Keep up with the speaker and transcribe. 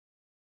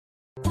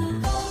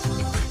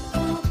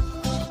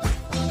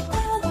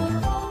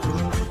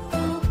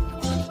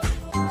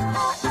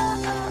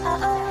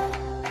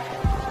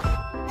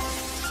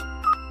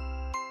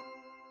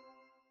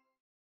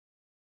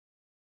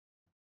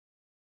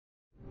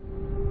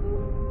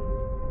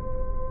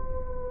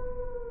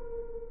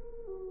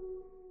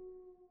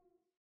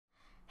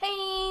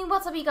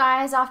What's up you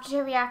guys,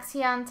 After Reacts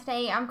here, and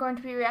today I'm going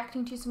to be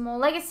reacting to some more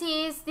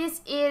Legacies.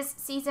 This is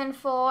Season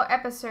 4,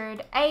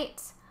 Episode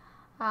 8.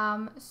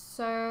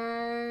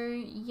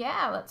 So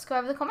yeah, let's go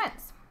over the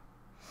comments.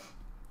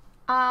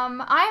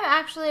 I'm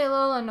actually a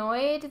little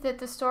annoyed that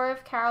the story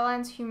of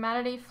Caroline's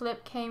humanity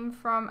flip came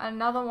from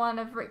another one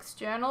of Rick's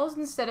journals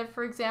instead of,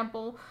 for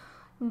example,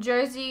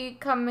 Josie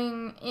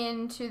coming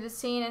into the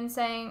scene and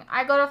saying,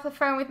 "I got off the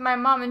phone with my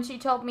mum and she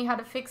told me how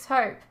to fix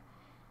Hope."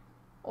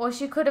 Or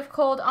she could have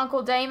called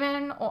Uncle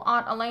Damon or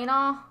Aunt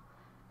Elena,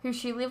 who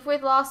she lived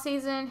with last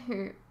season,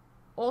 who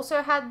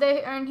also had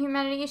their own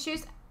humanity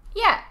issues.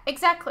 Yeah,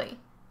 exactly.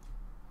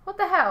 What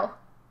the hell?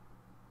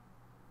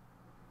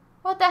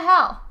 What the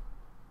hell?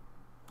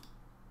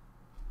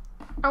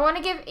 I want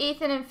to give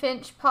Ethan and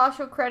Finch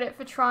partial credit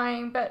for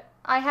trying, but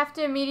I have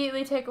to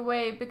immediately take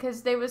away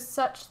because they were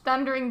such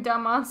thundering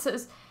dumb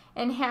answers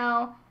in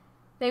how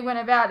they went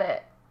about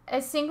it.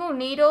 A single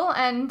needle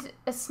and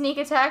a sneak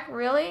attack,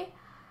 really?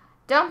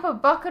 Dump a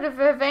bucket of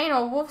vervain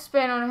or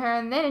wolfsbane on her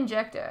and then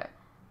inject her.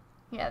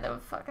 Yeah, they were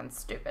fucking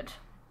stupid.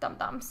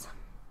 Dum-dums.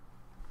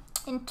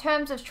 In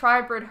terms of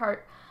Tribrid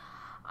Hope,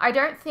 I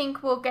don't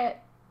think we'll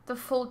get the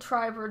full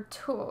Tribrid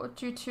tour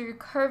due to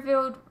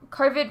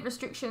COVID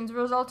restrictions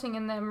resulting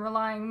in them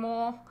relying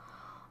more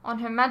on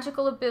her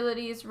magical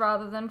abilities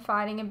rather than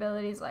fighting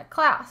abilities like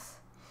Klaus.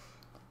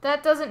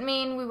 That doesn't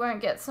mean we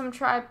won't get some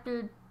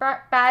Tribrid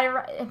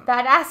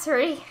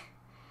badassery,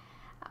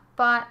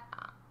 but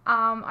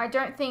I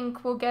don't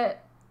think we'll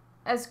get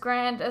as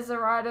grand as the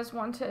writers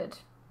wanted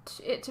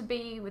it to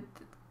be with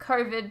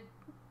COVID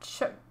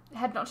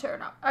had not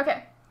shown up.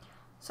 Okay,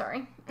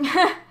 sorry.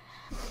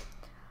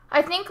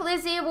 I think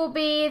Lizzie will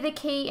be the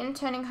key in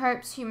turning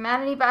Hope's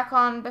humanity back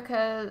on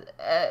because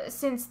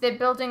since they're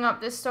building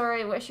up this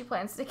story where she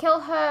plans to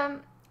kill her,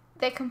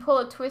 they can pull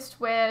a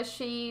twist where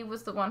she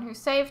was the one who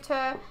saved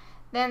her.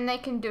 Then they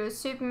can do a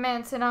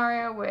Superman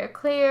scenario where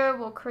Cleo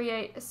will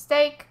create a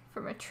stake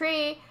from a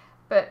tree,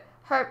 but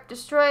Hope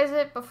destroys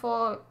it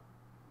before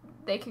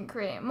they can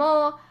create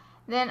more.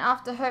 Then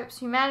after Hope's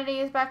humanity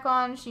is back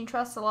on, she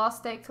trusts the last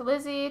stake to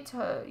Lizzie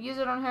to use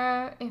it on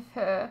her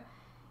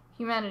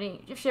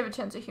if she ever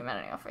turns her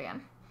humanity off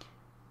again.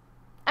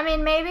 I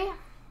mean, maybe.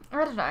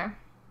 I don't know.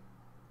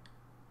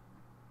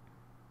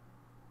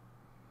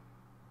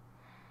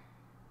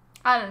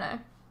 I don't know.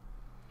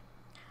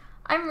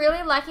 I'm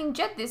really liking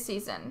Jed this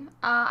season.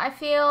 I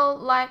feel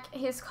like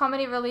his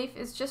comedy relief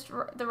is just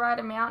the right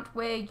amount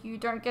where you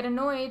don't get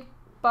annoyed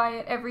by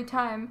it every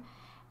time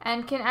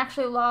and can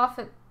actually laugh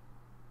at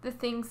the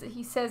things that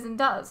he says and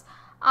does,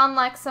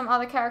 unlike some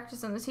other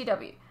characters on the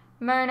CW.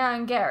 Mona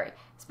and Gary,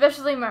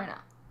 especially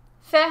Mona.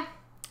 Fair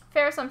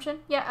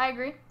assumption. Yeah, I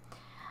agree.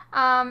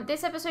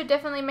 This episode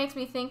definitely makes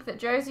me think that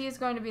Josie is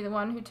going to be the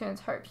one who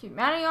turns Hope's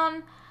humanity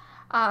on.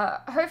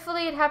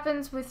 Hopefully it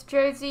happens with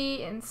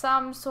Josie in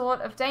some sort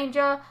of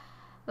danger,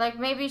 like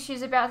maybe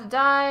she's about to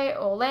die,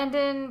 or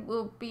Landon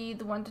will be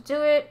the one to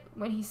do it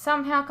when he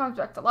somehow comes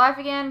back to life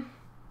again.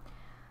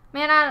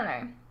 Man, I don't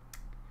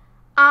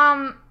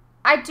know.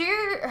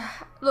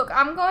 Look,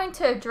 I'm going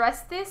to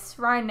address this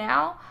right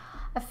now.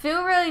 I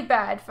feel really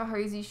bad for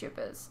Hosey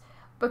shippers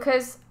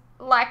because,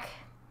 like,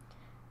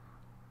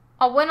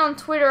 I went on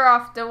Twitter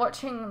after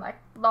watching, like,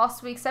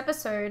 last week's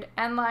episode,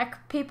 and,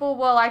 like, people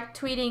were, like,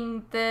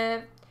 tweeting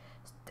the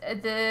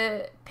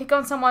pick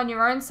on someone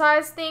your own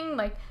size thing.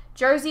 Like,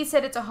 Josie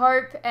said it to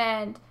Hope,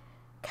 and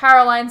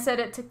Caroline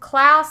said it to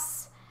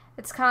Klaus.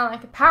 It's kind of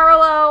like a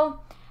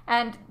parallel,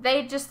 and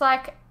they just,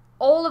 like,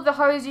 all of the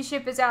Hosey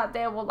shippers out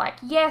there were like,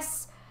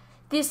 yes,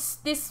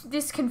 this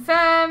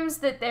confirms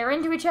that they're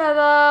into each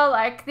other,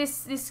 like,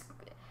 this,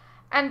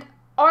 and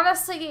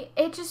honestly,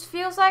 it just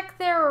feels like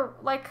they're,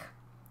 like,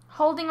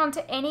 holding on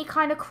to any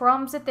kind of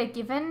crumbs that they're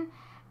given,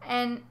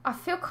 and I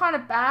feel kind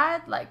of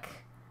bad. Like,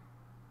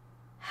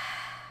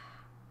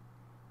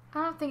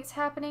 I don't think it's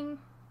happening.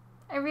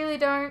 I really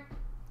don't.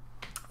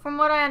 From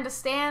what I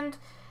understand,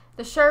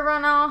 the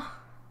showrunner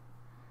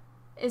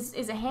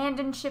is a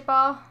hand-in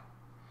shipper,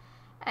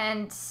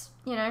 and,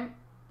 you know,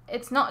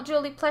 it's not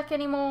Julie Plec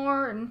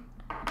anymore, and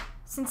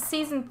since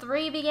season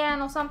 3 began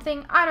or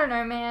something, I don't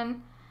know,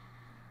 man.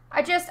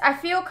 I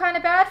feel kind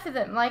of bad for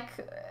them. Like,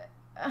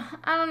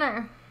 I don't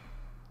know.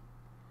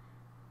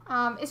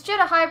 Is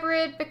Jed a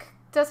hybrid?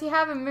 Does he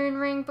have a moon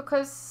ring?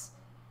 Because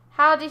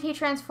how did he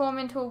transform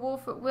into a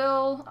wolf at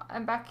will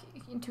and back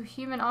into a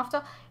human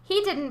after?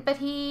 He didn't, but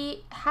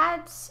he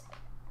had,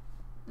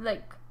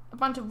 like, a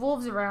bunch of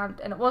wolves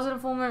around, and it wasn't a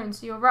full moon,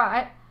 so you're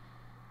right.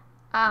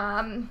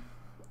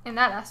 In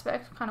that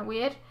aspect, kind of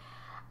weird.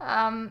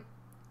 I'm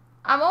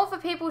all for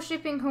people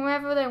shipping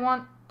whoever they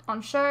want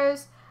on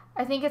shows.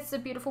 I think it's the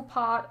beautiful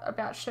part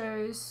about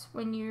shows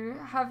when you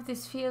have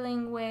this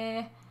feeling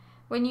where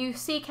when you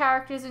see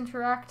characters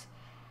interact,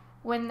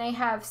 when they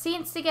have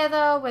scenes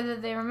together, whether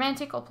they're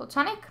romantic or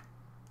platonic.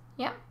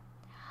 Yeah.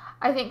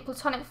 I think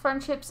platonic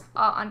friendships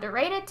are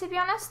underrated, to be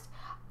honest.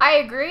 I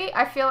agree.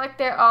 I feel like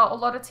there are a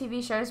lot of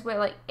TV shows where,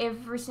 like,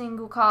 every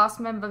single cast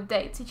member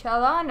dates each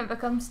other and it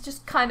becomes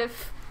just kind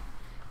of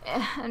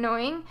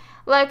annoying.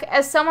 Like,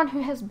 as someone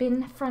who has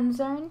been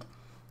friend-zoned,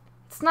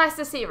 it's nice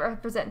to see it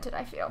represented,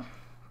 I feel.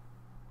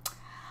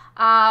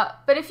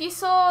 But if you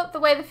saw the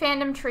way the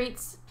fandom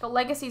treats the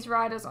Legacies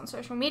writers on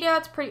social media,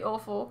 it's pretty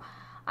awful.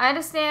 I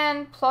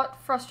understand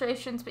plot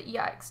frustrations, but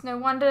yikes, no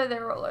wonder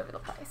they're all over the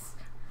place.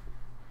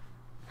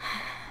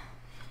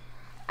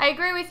 I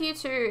agree with you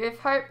too. If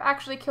Hope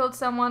actually killed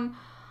someone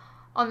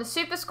on the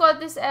Super Squad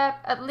this ep,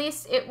 at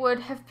least it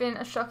would have been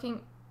a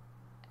shocking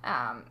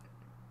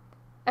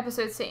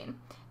episode scene.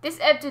 This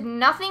ep did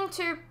nothing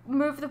to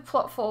move the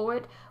plot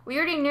forward. We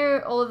already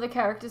knew all of the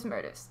characters'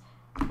 motives.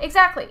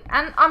 Exactly.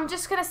 And I'm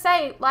just gonna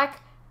say,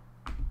 like,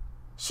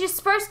 she's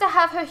supposed to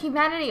have her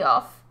humanity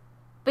off,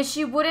 but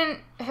she wouldn't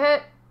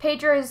hurt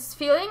Pedro's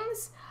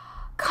feelings?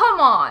 Come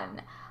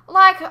on.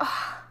 Like,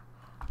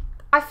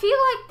 I feel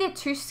like they're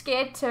too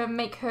scared to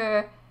make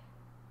her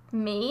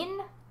mean.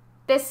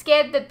 They're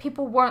scared that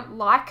people won't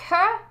like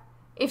her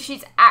if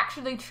she's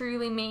actually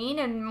truly mean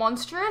and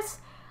monstrous.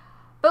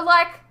 But,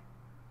 like,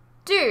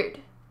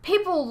 dude,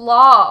 people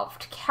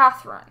loved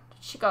Catherine.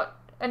 She got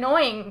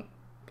annoying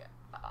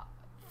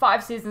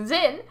 5 seasons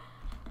in,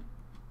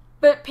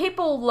 but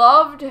people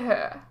loved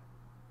her.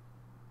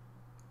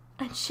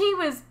 And she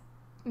was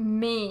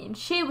mean.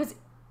 She was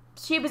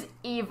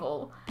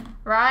evil,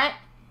 right?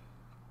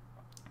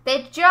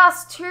 They're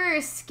just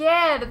too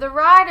scared. The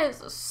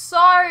writers are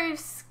so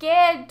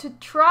scared to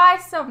try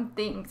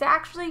something, to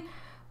actually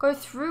go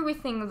through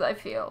with things, I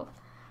feel.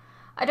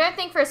 I don't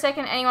think for a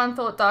second anyone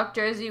thought Dark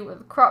Josie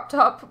with crop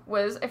top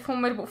was a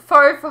formidable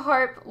foe for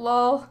Hope,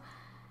 lol.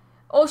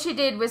 All she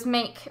did was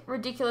make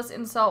ridiculous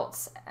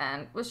insults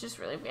and was just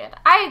really weird.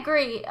 I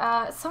agree.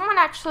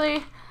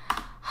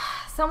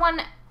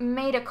 Someone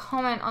made a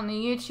comment on the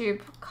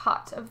YouTube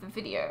cut of the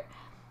video,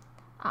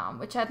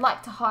 which I'd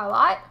like to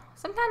highlight.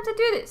 Sometimes I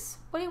do this.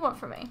 What do you want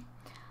from me?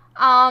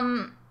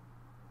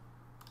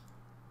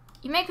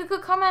 You make a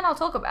good comment, I'll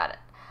talk about it.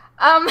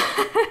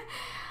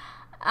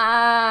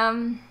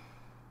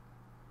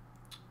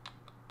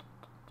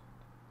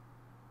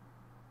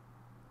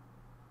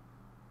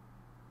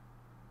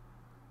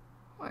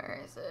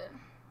 Where is it?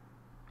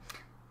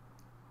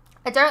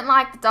 I don't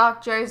like that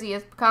Dark Josie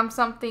has become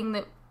something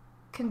that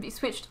can be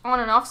switched on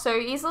and off so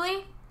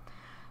easily.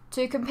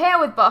 To compare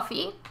with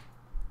Buffy,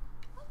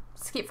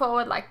 skip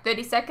forward like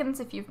 30 seconds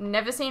if you've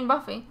never seen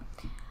Buffy.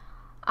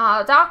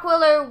 Dark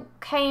Willow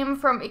came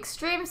from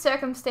extreme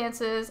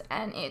circumstances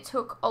and it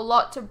took a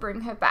lot to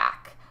bring her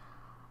back.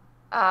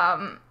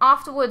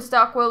 Afterwards,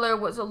 Dark Willow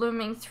was a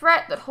looming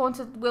threat that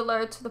haunted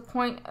Willow to the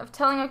point of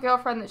telling her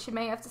girlfriend that she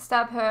may have to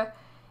stab her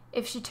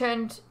if she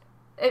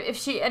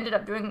ended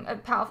up doing a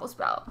powerful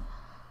spell.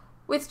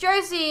 With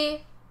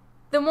Josie,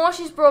 the more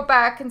she's brought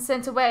back and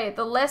sent away,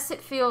 the less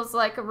it feels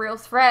like a real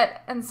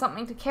threat and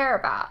something to care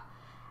about.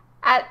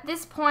 At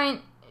this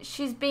point,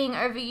 she's being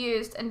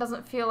overused and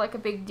doesn't feel like a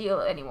big deal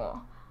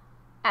anymore.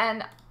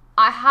 And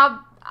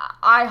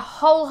I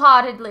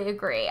wholeheartedly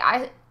agree.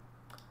 I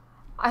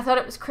thought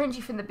it was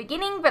cringy from the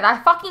beginning, but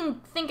I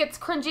fucking think it's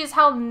cringy as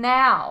hell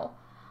now.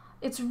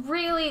 It's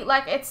really,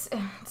 like, it's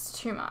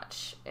too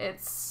much.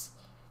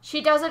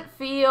 She doesn't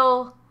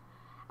feel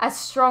as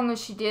strong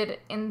as she did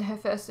in her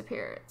first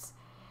appearance.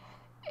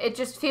 It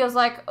just feels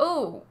like,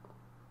 oh,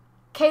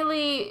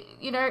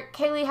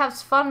 Kaylee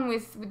has fun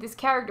with this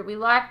character. We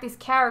like this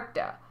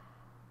character.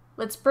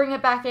 Let's bring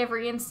it back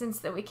every instance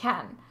that we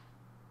can.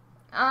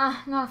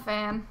 Not a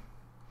fan.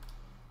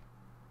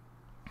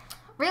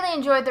 Really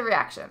enjoyed the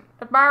reaction.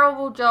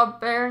 Admirable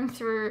job bearing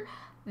through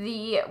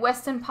the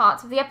western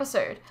parts of the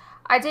episode.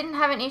 I didn't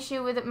have an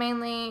issue with it,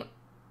 mainly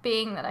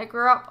being that I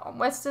grew up on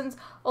westerns,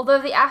 although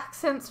the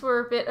accents were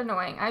a bit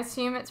annoying. I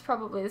assume it's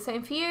probably the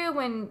same for you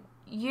when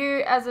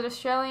you, as an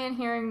Australian,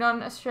 hearing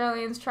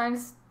non-Australians trying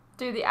to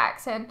do the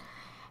accent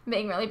and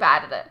being really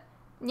bad at it.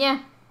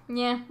 Yeah,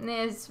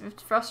 it's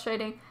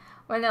frustrating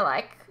when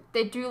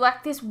they do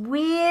like this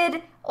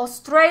weird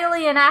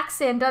Australian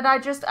accent, and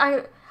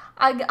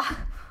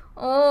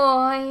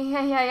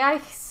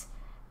yikes,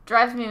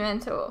 drives me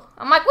mental.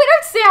 I'm like, we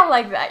don't sound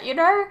like that, you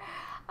know?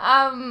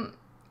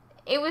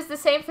 It was the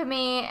same for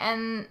me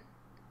and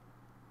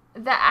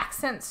the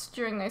accents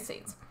during those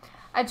scenes.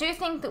 I do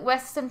think the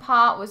western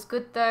part was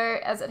good though,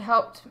 as it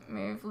helped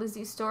move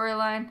Lizzie's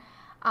storyline.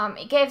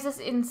 It gave us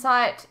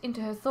insight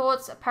into her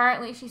thoughts.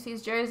 Apparently she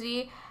sees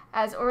Josie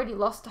as already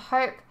lost to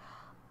hope.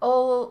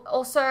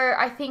 Also,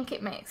 I think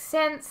it makes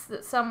sense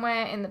that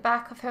somewhere in the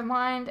back of her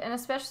mind, and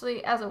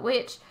especially as a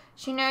witch,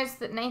 she knows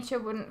that nature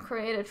wouldn't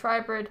create a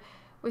tribrid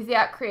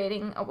without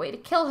creating a way to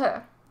kill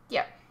her.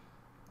 Yep.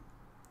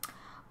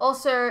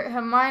 Also,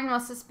 her mind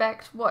must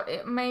suspect what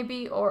it may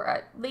be, or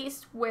at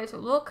least where to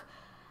look.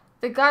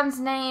 The gun's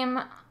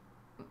named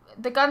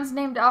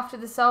after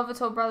the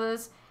Salvatore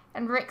brothers,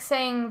 and Rick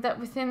saying that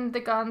within the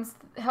guns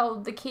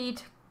held the key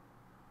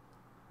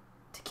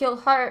to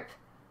kill Hope.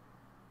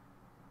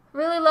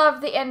 Really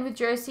love the end with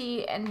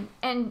Josie and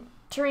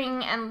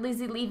entering and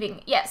Lizzie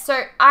leaving. Yeah,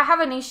 so I have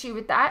an issue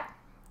with that,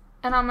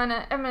 and I'm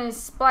gonna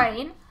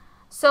explain.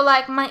 So,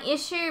 like, my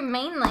issue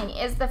mainly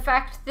is the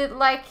fact that,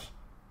 like,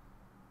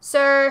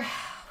 So,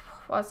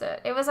 what was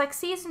it? It was like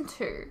season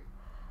 2,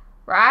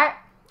 right?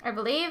 I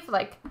believe,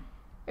 like,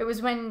 it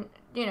was when,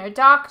 you know,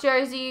 Dark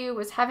Josie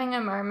was having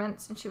her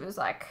moments, and she was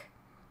like,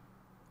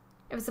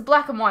 it was a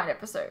black and white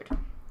episode,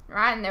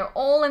 right? And they're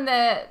all in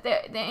they're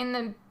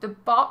in the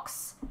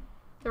box.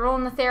 They're all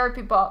in the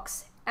therapy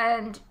box,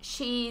 and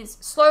she's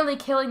slowly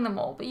killing them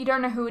all, but you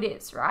don't know who it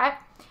is, right?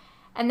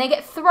 And they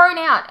get thrown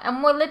out,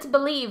 and we're led to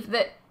believe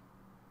that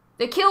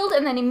they're killed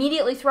and then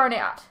immediately thrown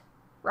out,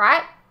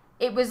 right?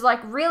 It was like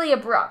really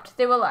abrupt.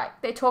 They were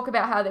like, they talk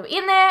about how they were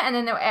in there and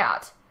then they were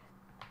out,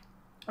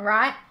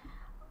 right?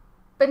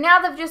 But now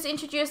they've just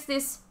introduced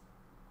this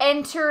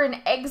enter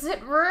and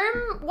exit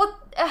room. What?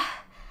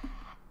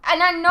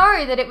 And I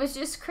know that it was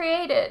just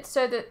created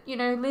so that, you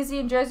know, Lizzie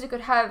and Josie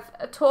could have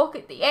a talk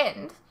at the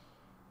end.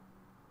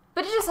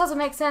 But it just doesn't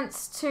make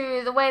sense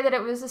to the way that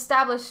it was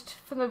established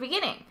from the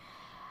beginning.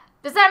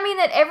 Does that mean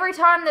that every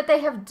time that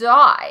they have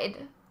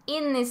died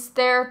in this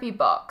therapy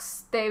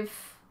box, they've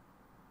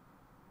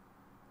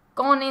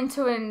gone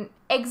into an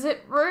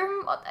exit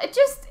room? It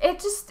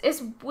just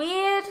is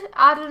weird.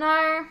 I don't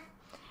know.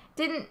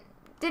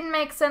 Didn't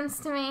make sense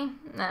to me.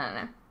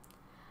 No.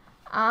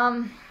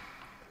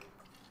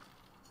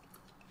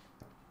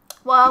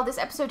 Well, this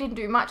episode didn't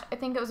do much. I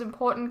think it was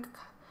important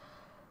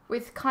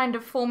with kind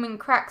of forming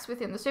cracks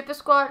within the Super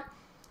Squad.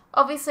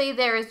 Obviously,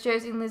 there is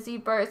Josie and Lizzie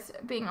both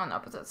being on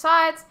opposite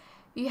sides.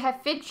 You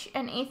have Finch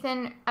and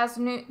Ethan as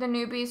the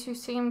newbies who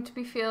seem to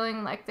be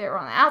feeling like they're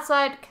on the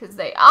outside, because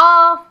they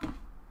are.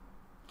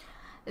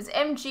 There's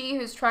MG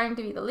who's trying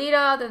to be the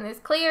leader. Then there's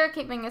Cleo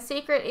keeping a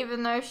secret,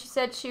 even though she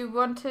said she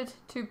wanted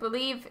to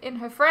believe in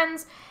her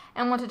friends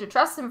and wanted to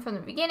trust them from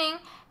the beginning.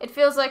 It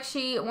feels like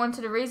she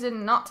wanted a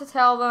reason not to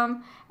tell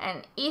them.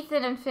 And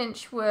Ethan and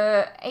Finch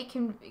were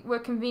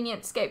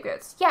convenient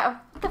scapegoats. Yeah,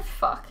 what the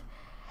fuck?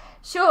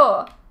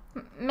 Sure,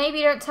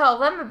 maybe don't tell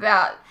them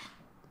about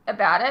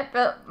it,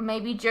 but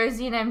maybe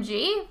Josie and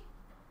MG.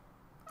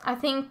 I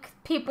think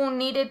people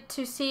needed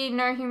to see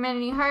No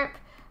Humanity Hope,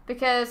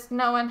 because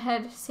no one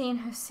had seen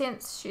her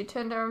since she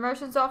turned her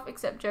emotions off,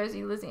 except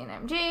Josie, Lizzie,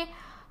 and MG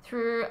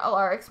through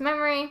Alaric's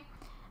memory.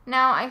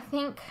 Now I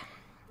think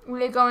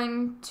we're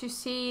going to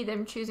see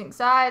them choosing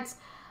sides,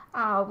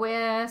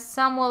 where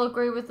some will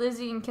agree with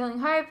Lizzie in killing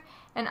Hope,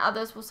 and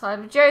others will side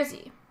with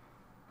Josie.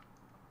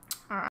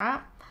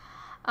 Alright.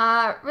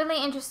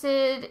 Really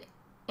interested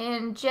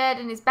in Jed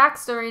and his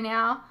backstory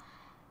now.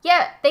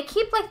 Yeah, they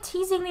keep like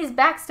teasing these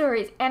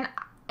backstories, and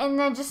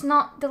they're just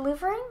not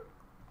delivering.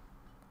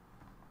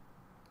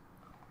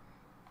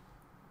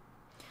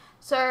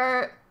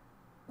 So,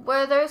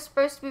 were those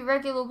supposed to be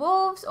regular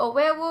wolves or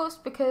werewolves?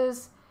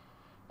 Because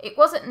it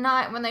wasn't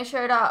night when they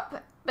showed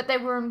up, but they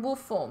were in wolf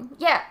form.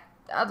 Yeah,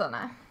 I don't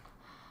know.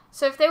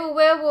 So if they were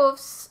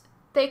werewolves,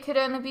 they could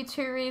only be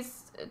two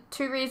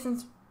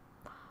reasons,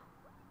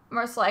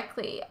 most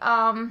likely.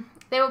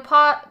 They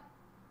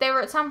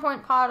were at some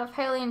point part of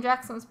Haley and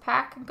Jackson's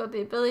pack and got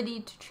the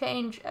ability to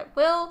change at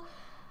will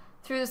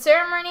through the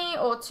ceremony,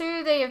 or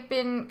 2, they have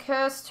been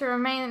cursed to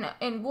remain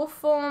in wolf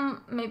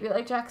form, maybe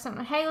like Jackson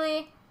and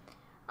Haley,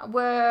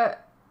 were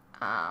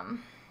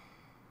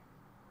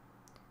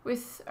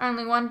with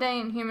only one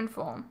day in human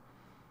form.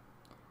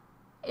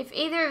 If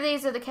either of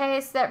these are the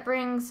case, that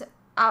brings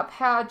up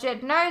how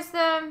Jed knows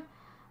them.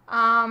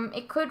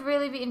 It could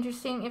really be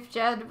interesting if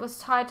Jed was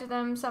tied to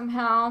them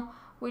somehow,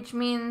 which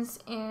means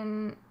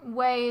in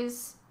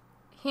ways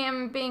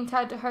him being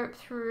tied to Hope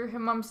through her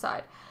mum's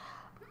side.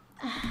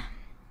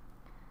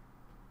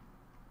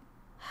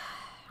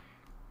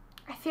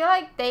 I feel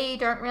like they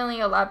don't really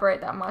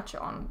elaborate that much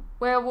on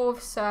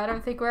werewolves, so I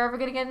don't think we're ever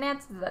going to get an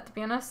answer to that, to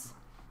be honest.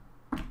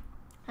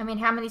 I mean,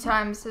 how many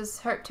times has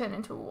Hope turned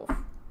into a wolf?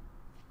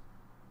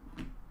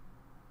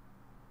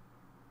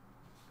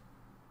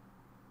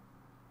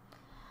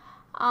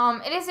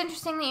 It is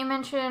interesting that you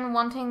mentioned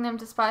wanting them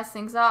to spice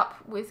things up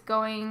with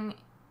going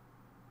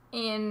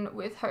in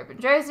with Hope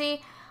and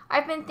Josie.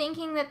 I've been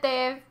thinking that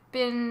they've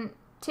been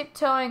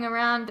tiptoeing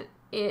around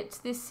it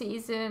this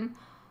season,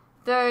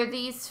 though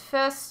these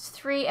first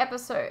 3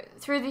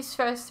 episodes,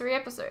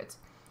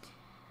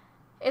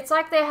 it's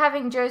like they're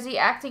having Josie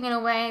acting in a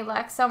way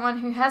like someone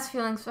who has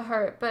feelings for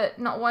Hope, but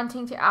not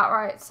wanting to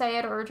outright say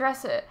it or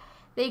address it.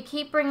 They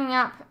keep bringing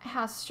up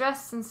how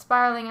stressed and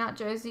spiraling out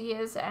Josie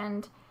is,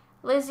 and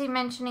Lizzie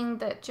mentioning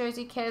that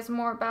Josie cares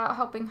more about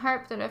helping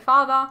Hope than her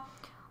father.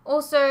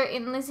 Also,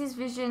 in Lizzie's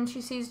vision, she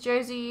sees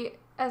Josie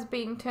as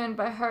being turned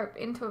by Hope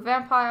into a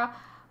vampire,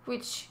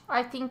 which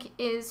I think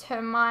is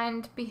her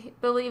mind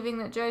believing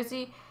that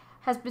Josie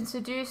has been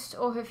seduced,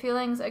 or her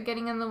feelings are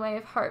getting in the way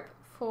of Hope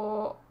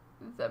for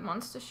the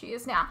monster she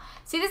is now.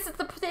 See, this is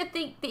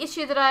the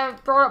issue that I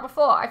brought up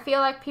before. I feel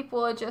like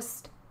people are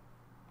just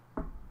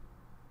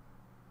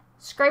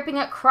scraping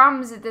at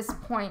crumbs at this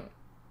point.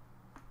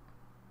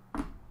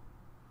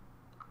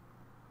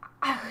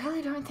 I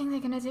really don't think they're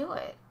gonna do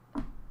it.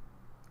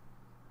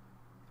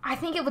 I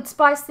think it would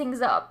spice things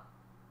up,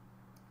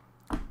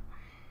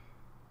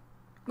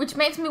 which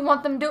makes me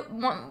want them to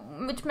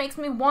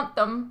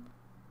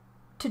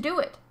do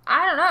it.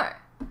 I don't know.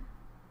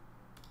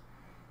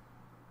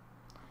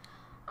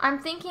 I'm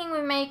thinking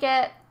we may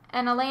get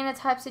an Elena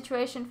type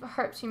situation for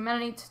Hope's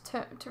humanity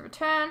to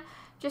return.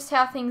 Just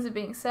how things are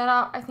being set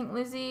up. I think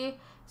Lizzie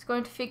is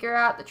going to figure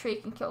out the tree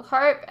can kill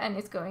Hope and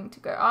is going to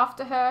go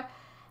after her.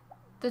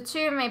 The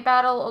two may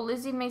battle or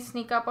Lizzie may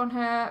sneak up on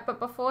her, but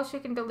before she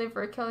can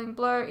deliver a killing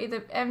blow,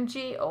 either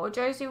MG or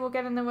Josie will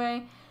get in the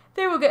way.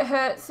 They will get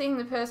hurt. Seeing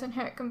the person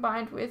hurt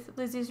combined with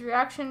Lizzie's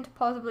reaction to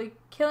possibly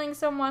killing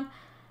someone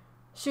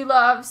she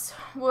loves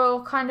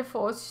will kind of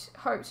force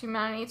Hope's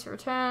humanity to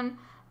return,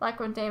 like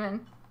when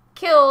Damon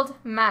killed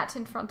Matt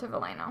in front of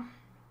Elena.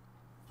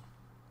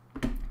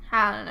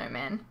 I don't know,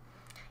 man.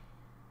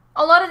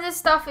 A lot of this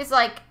stuff is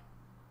like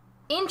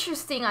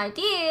interesting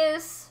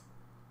ideas.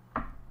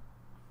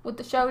 Would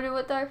the show do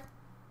it though?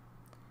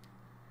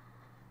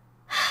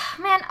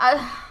 Man,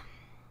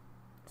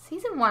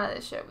 season 1 of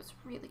this show was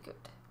really good.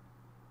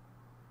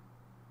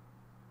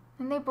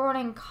 And they brought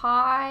in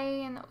Kai,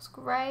 and that was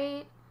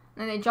great. And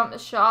then they jumped the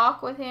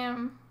shark with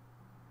him.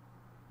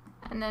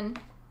 And then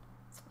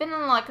it's been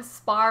in like a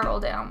spiral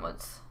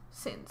downwards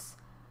since.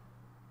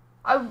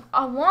 I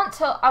want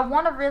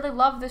to really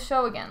love the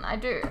show again. I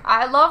do.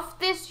 I love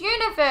this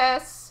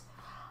universe.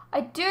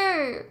 I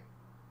do.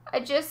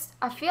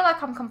 I feel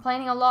like I'm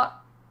complaining a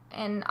lot,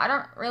 and I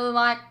don't really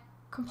like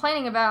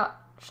complaining about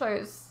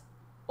shows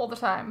all the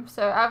time.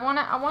 So I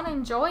wanna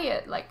enjoy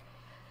it. Like,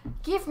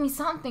 give me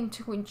something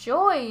to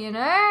enjoy, you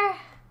know?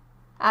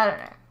 I don't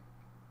know.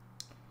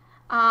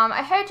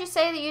 I heard you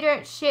say that you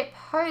don't ship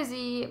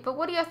Hosey, but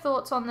what are your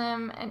thoughts on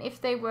them, and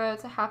if they were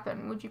to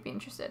happen, would you be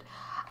interested?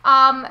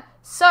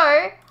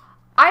 So,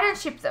 I don't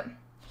ship them.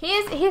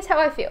 Here's how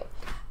I feel.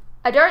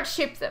 I don't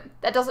ship them.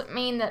 That doesn't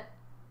mean that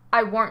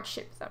I won't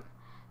ship them.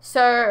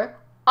 So,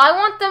 I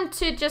want them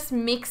to just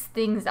mix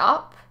things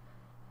up,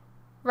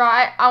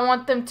 right? I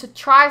want them to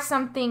try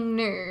something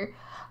new,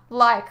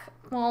 like,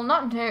 well,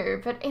 not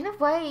new, but in a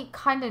way,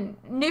 kind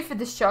of new for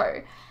the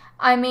show.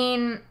 I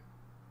mean,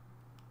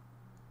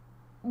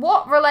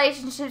 what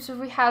relationships have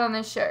we had on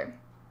this show?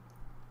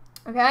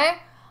 Okay?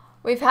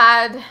 We've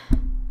had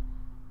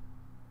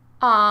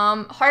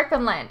Hope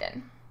and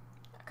Landon.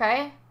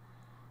 Okay?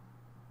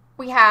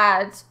 We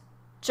had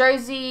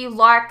Josie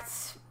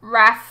liked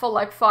Raph for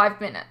like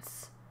 5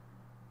 minutes.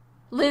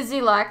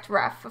 Lizzie liked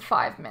Raph for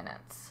 5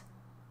 minutes.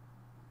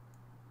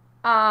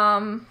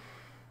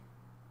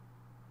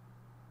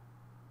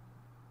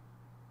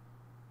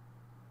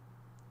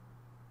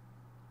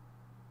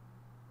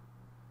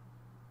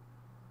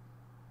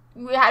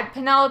 We had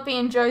Penelope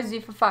and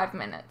Josie for 5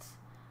 minutes.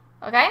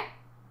 Okay?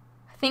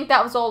 I think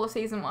that was all of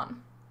season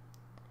 1.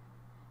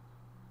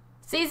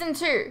 Season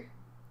 2,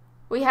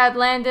 we had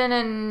Landon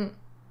and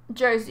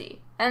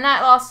Josie, and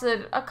that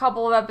lasted a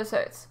couple of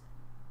episodes.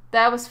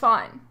 That was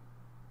fine.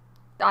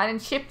 I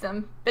didn't ship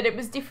them, but it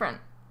was different.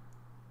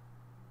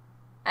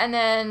 And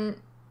then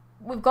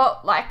we've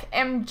got like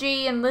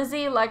MG and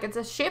Lizzie, like it's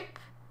a ship.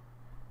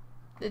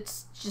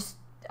 It's just,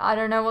 I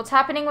don't know what's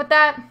happening with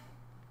that.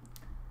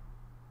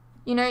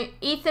 You know,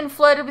 Ethan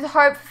flirted with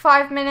Hope for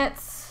 5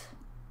 minutes.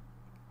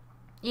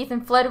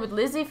 Ethan flirted with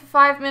Lizzie for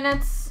 5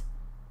 minutes.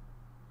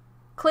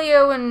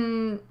 Cleo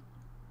and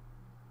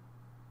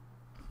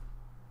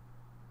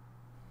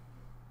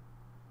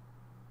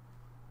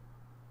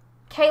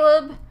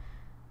Caleb.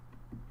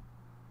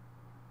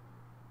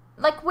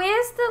 Like,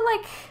 where's the,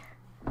 like,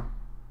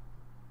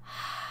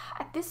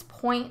 at this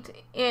point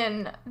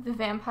in the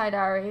Vampire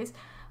Diaries,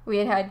 we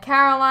had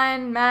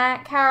Caroline,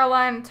 Matt,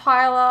 Caroline,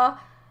 Tyler,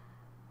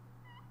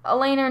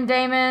 Elena and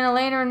Damon,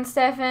 Elena and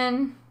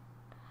Stefan,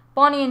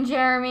 Bonnie and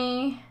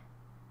Jeremy.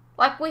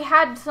 Like, we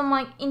had some,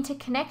 like,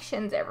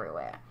 interconnections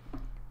everywhere.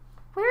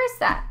 Where is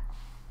that?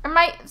 And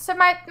my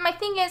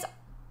thing is,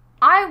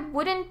 I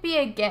wouldn't be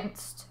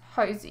against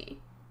Hosey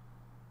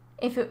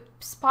if it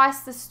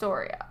spiced the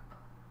story up.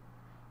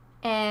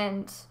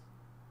 And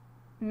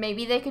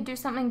maybe they could do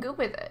something good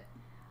with it.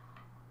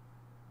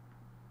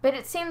 But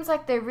it seems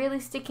like they're really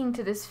sticking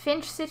to this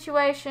Finch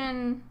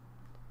situation,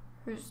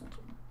 who's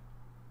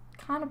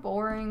kind of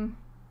boring.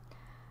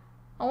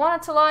 I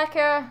wanted to like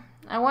her.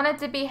 I wanted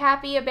to be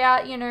happy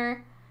about, you know,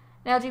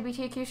 an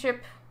LGBTQ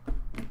ship.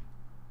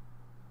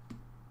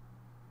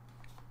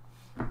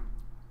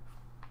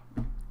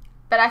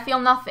 But I feel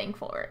nothing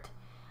for it.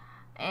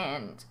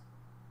 And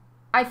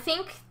I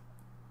think,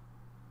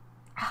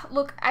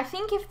 look, I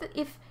think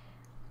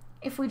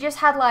if we just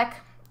had, like,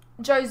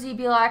 Josie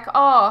be like,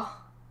 oh,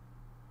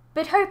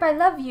 but Hope, I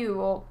love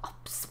you, or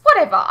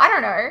whatever, I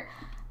don't know,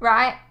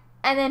 right?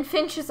 And then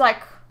Finch is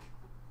like,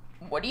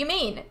 what do you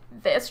mean?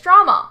 There's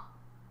drama.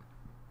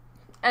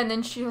 And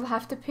then she'll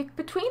have to pick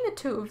between the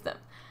two of them.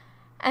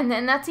 And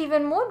then that's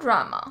even more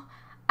drama.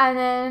 And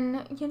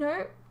then, you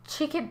know,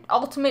 she could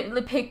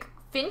ultimately pick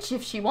Finch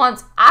if she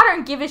wants. I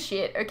don't give a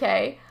shit,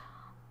 okay?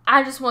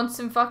 I just want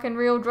some fucking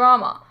real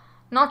drama.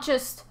 Not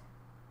just,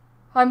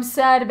 I'm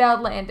sad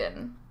about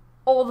Landon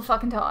all the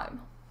fucking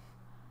time.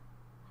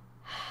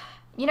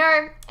 You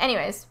know,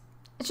 anyways,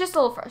 it's just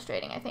a little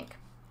frustrating, I think.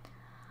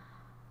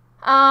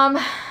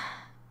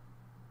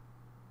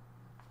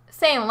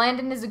 Saying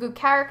Landon is a good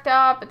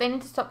character, but they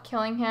need to stop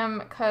killing him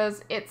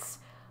because it's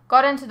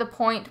gotten to the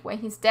point where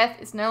his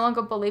death is no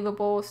longer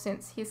believable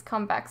since he's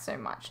come back so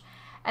much.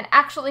 And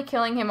actually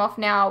killing him off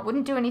now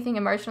wouldn't do anything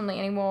emotionally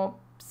anymore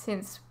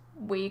since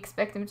we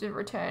expect him to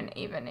return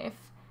even if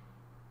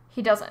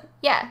he doesn't.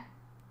 Yeah.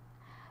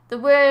 The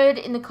word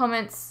in the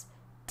comments,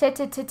 tet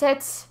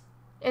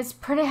is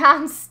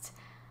pronounced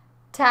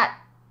tat.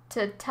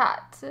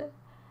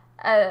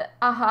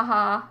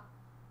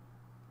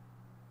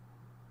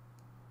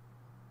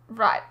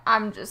 Right,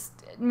 I'm just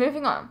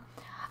moving on.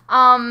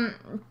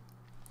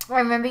 I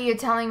remember you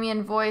telling me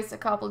in voice a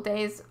couple of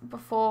days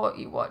before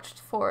you watched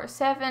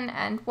 407,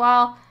 and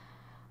while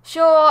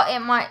sure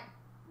it might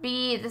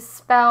be the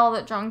spell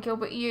that John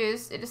Gilbert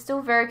used, it is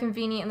still very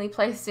conveniently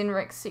placed in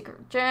Rick's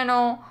secret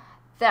journal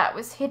that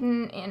was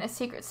hidden in a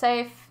secret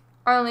safe,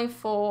 only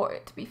for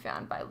it to be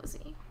found by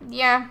Lizzie.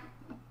 Yeah.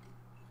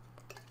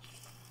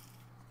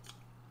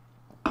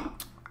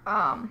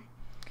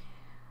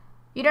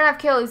 You don't have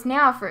curlies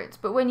now, Fritz,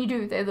 but when you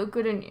do, they look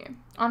good on you.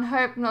 On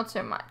Hope, not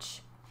so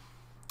much.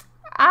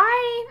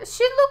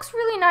 She looks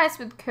really nice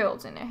with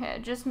curls in her hair,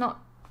 just not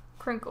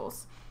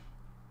crinkles.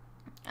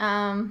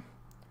 What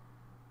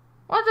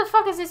the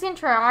fuck is this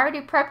intro? I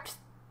already prepped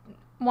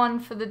one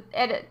for the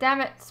edit. Damn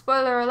it,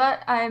 spoiler alert,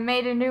 I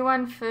made a new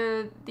one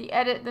for the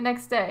edit the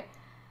next day.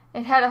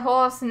 It had a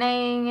horse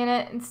neighing in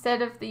it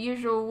instead of the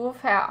usual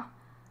wolf howl.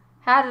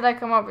 How did I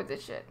come up with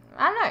this shit?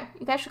 I don't know.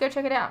 You guys should go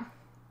check it out.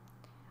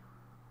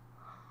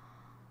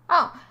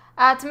 Oh,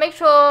 to make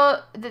sure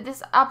that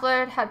this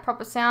upload had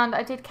proper sound,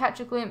 I did catch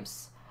a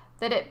glimpse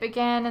that it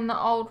began in the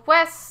Old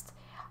West.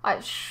 I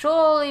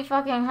surely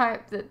fucking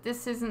hope that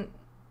this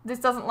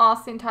doesn't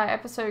last the entire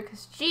episode,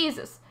 because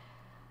Jesus.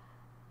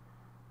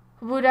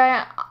 Would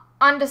I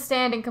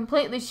understand and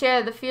completely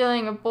share the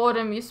feeling of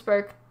boredom you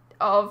spoke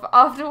of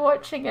after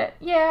watching it?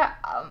 Yeah,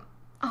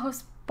 I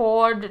was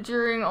bored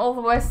during all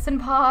the western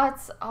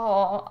parts.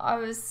 Oh,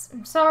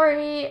 I'm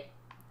sorry.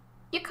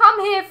 You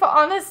come here for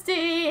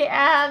honesty,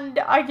 and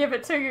I give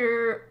it to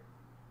you.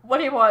 What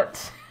do you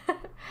want?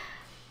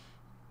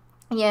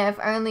 Yeah, if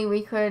only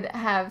we could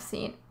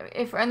see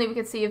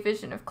a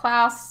vision of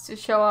Klaus to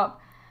show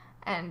up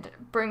and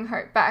bring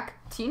Hope back.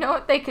 Do you know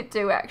what they could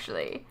do,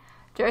 actually?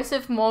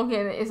 Joseph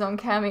Morgan is on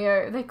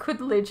Cameo. They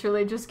could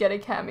literally just get a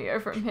cameo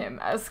from him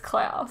as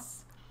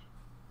Klaus.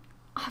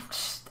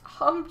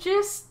 I'm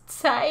just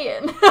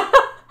saying.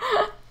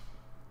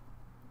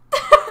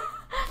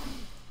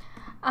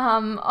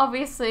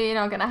 Obviously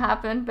not gonna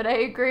happen, but I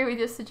agree with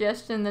your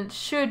suggestion that it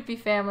should be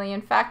family.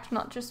 In fact,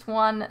 not just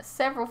one,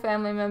 several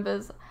family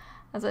members,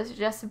 as I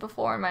suggested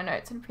before in my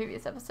notes in a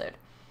previous episode.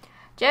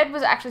 Jed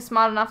was actually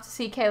smart enough to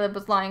see Caleb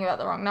was lying about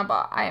the wrong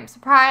number. I am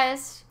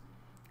surprised.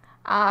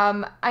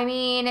 I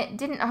mean,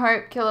 didn't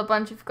Hope kill a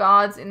bunch of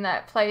guards in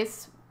that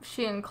place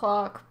she and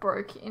Clark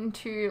broke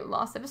into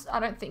last episode? I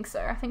don't think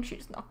so. I think she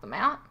just knocked them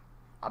out.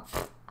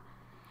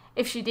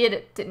 If she did,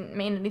 it didn't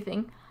mean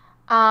anything.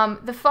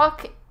 The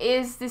fuck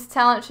is this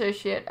talent show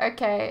shit?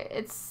 Okay,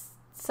 it's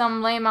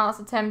some lame-ass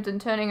attempt in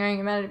turning her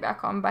humanity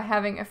back on by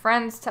having her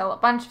friends tell a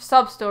bunch of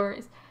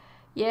sob-stories.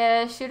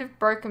 Yeah, should have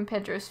broken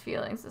Pedro's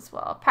feelings as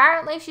well.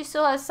 Apparently, she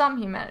still has some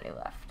humanity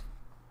left.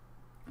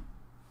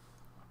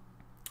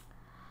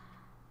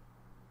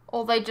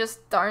 Or they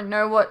just don't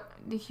know what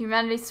the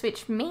humanity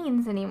switch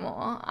means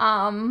anymore.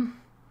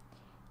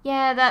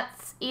 Yeah,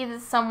 that's either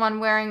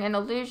someone wearing an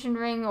illusion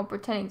ring or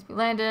pretending to be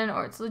Landon,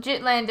 or it's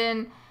legit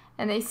Landon,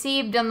 and they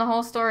sieved on the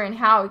whole story and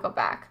how we got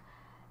back.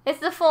 It's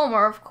the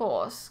former, of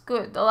course.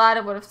 Good, the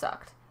latter would have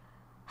sucked.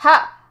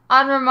 Ha!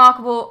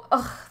 Unremarkable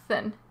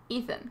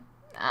Ethan.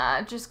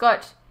 Just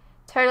got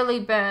totally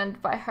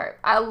burned by Hope.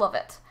 I love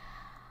it.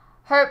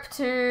 Hope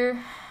to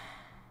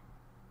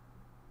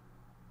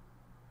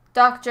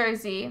Dark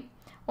Josie.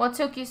 What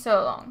took you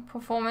so long?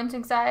 Performance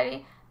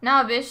anxiety?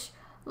 Nah, bish.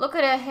 Look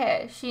at her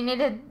hair. She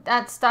needed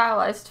that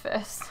stylized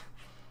first.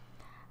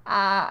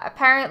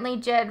 Apparently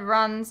Jed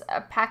runs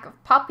a pack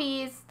of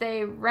puppies.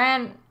 They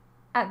ran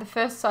at the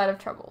first sight of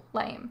trouble.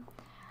 Lame.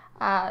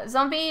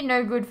 Zombie,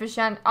 no good for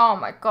Shan. Oh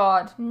my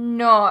god.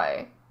 No.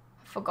 I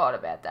forgot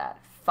about that.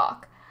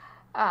 Fuck.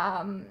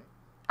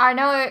 I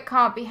know it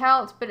can't be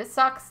helped, but it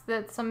sucks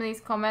that some of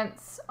these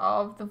comments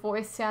of the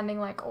voice sounding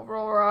like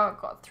Aurora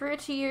got through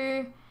to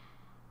you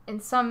in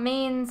some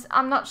means.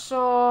 I'm not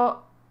sure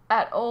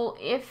at all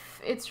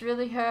if it's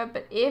really her,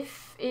 but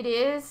if it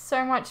is,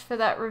 so much for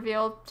that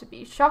reveal to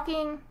be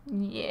shocking.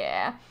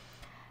 Yeah.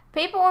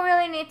 People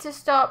really need to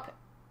stop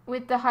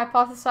with the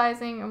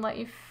hypothesizing and let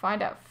you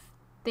find out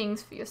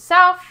things for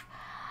yourself.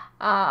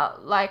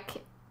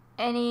 Like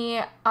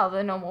any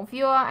other normal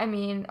viewer, I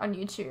mean on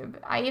YouTube.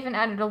 I even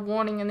added a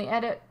warning in the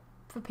edit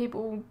for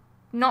people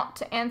not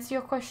to answer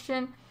your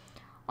question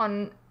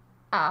on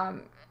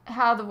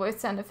how the voice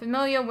sounded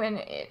familiar when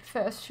it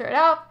first showed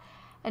up,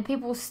 and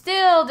people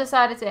still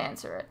decided to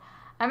answer it.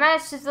 I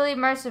managed to delete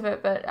most of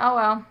it, but oh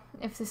well.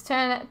 If this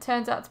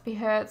turns out to be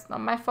her, it's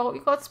not my fault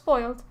you got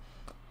spoiled.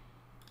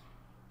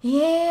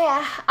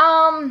 Yeah,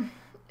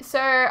 so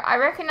I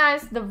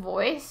recognized the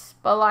voice,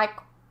 but like,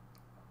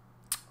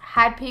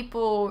 had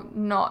people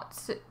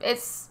not,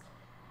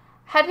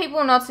 Had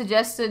people not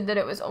suggested that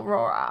it was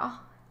Aurora,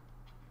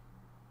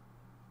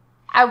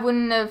 I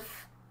wouldn't have,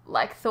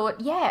 like,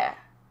 thought, yeah,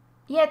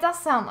 it does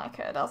sound like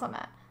her, doesn't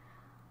it?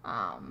 But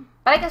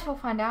I guess we'll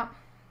find out.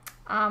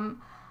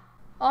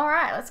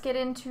 Alright, let's get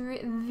into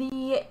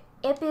the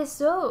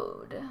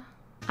episode.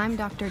 I'm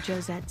Dr.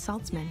 Josette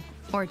Saltzman,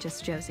 or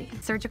just Josie,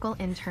 surgical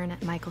intern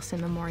at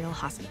Michelson Memorial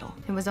Hospital.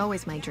 It was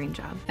always my dream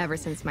job, ever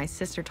since my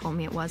sister told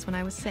me it was when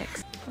I was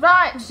 6.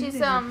 Right, she's,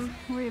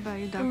 worry about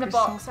you, Dr. in the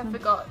box, I Saltzman.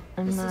 forgot.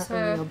 I'm This not is a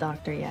real her,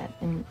 doctor yet,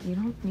 and you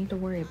don't need to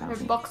worry about her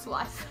me. box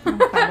life. I'll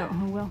find out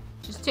who will.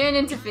 She's turned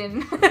into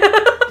Finn.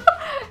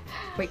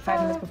 Wait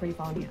 5 minutes before you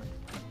follow me out.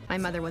 My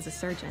mother was a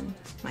surgeon,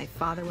 my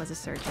father was a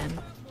surgeon,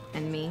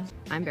 and me,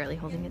 I'm barely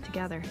holding it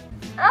together.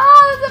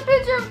 Oh, there's a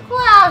picture of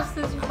Klaus!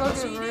 This is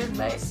fucking rude,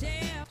 mate.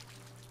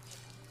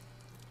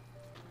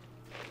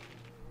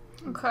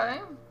 Okay.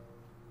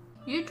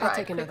 You drive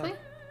take quickly. another.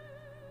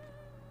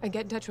 And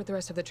get in touch with the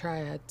rest of the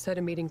triad. Set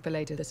a meeting for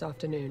later this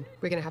afternoon.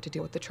 We're gonna have to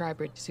deal with the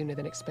tri-bridge sooner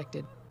than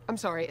expected. I'm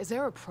sorry, is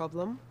there a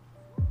problem?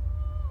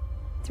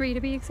 3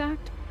 to be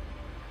exact.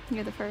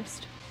 You're the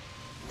first.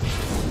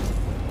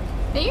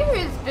 Are you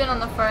who's been on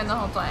the phone the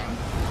whole time?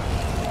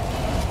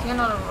 You're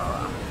not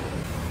Aurora.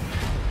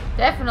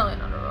 Definitely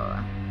not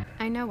Aurora.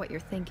 I know what you're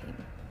thinking.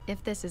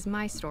 If this is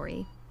my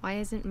story, why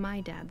isn't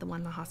my dad the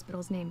one the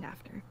hospital's named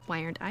after?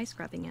 Why aren't I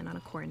scrubbing in on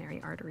a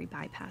coronary artery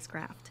bypass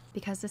graft?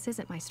 Because this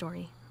isn't my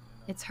story.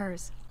 It's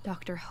hers.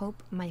 Dr.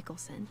 Hope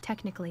Michelson.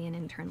 Technically an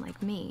intern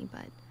like me,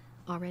 but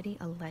already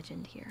a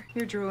legend here.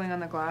 You're drooling on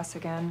the glass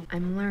again.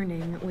 I'm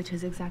learning, which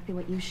is exactly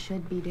what you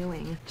should be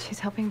doing. She's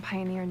helping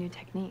pioneer a new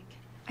technique.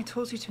 I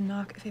told you to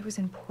knock if it was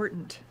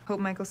important. Hope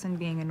Michelson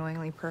being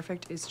annoyingly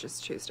perfect is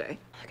just Tuesday.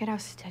 Look at how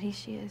steady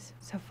she is.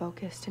 So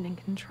focused and in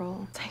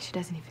control. It's like she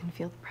doesn't even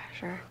feel the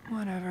pressure.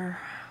 Whatever.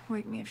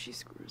 Wake me if she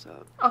screws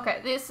up. Okay,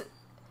 this...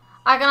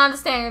 I can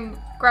understand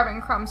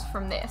grabbing crumbs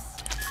from this.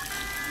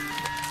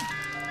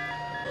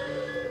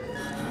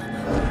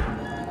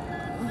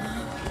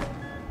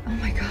 Oh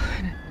my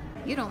god.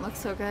 You don't look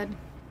so good. You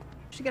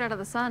should get out of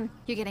the sun.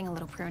 You're getting a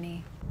little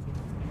pruny.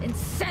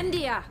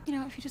 Incendia! You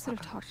know, if you just would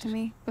have talked to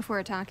me before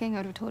attacking, I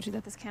would have told you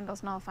that this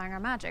candle's nullifying our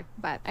magic.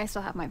 But I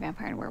still have my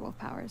vampire and werewolf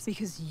powers.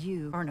 Because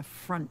you are an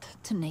affront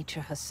to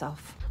nature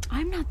herself.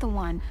 I'm not the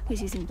one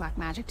who's using black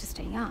magic to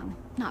stay young.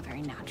 Not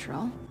very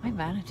natural. My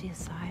vanity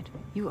aside,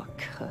 you are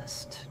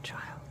cursed,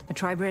 child. A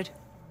tribrid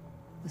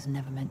was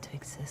never meant to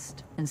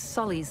exist, and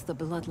sullies the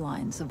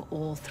bloodlines of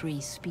all 3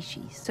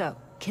 species. So,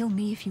 kill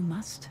me if you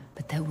must,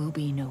 but there will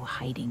be no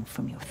hiding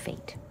from your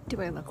fate.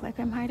 Do I look like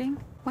I'm hiding?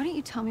 Why don't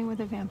you tell me where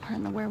the vampire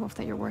and the werewolf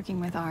that you're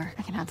working with are?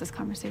 I can have this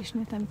conversation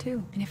with them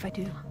too. And if I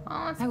do,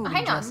 Oh, it's, I will be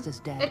hang on. just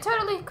as dead. It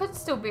totally could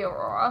still be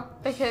Aurora,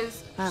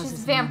 because Ours she's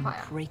is vampire.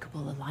 an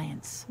unbreakable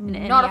alliance. And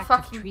any Not a act of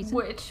fucking treason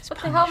witch. is What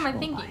the hell am I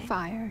punishable thinking?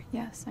 Fire,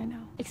 yes, I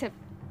know. Except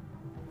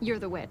you're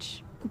the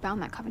witch who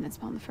bound that covenant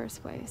spell in the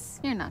first place.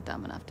 You're not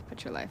dumb enough to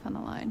put your life on the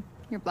line.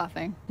 You're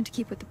bluffing. And to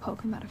keep with the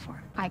poker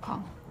metaphor, I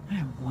call. I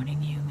am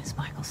warning you, Miss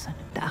Michelson.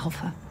 The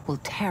Alpha will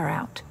tear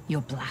out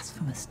your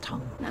blasphemous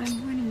tongue.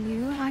 I'm warning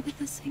you,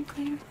 Agatha St.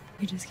 Clair.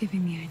 You're just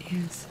giving me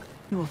ideas.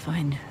 You will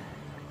find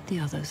the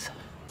others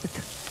with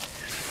the...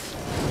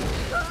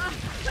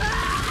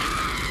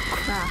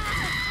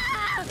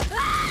 Crap.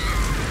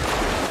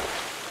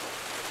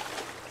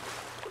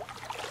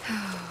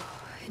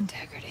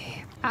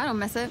 Integrity. I don't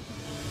miss it.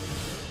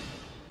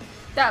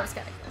 That was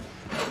kind of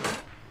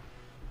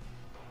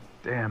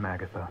good. Damn,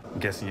 Agatha. I'm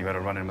guessing you gotta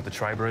run in with the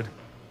tribrid?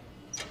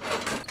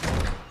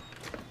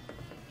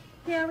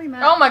 Yeah, we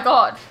met. Oh my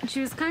god.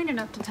 She was kind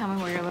enough to tell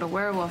me where your little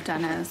werewolf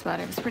den is, but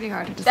it was pretty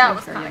hard to That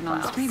was decipher kinda young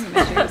on close. screaming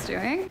what she was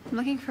doing. I'm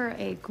looking for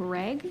a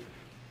Greg.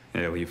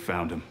 Yeah, well, you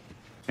found him.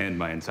 And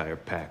my entire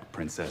pack,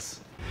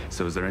 princess.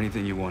 So is there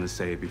anything you want to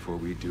say before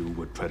we do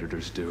what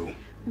predators do?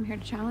 I'm here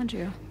to challenge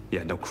you.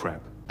 Yeah, no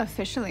crap.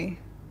 Officially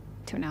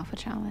to an alpha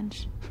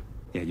challenge.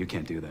 Yeah, you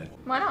can't do that.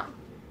 Why not?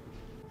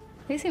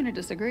 They seem to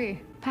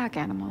disagree. Pack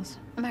animals.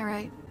 Am I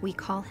right? We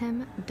call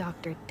him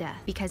Dr.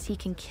 Death because he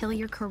can kill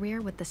your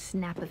career with the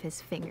snap of his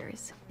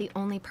fingers. The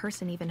only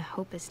person even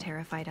Hope is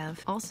terrified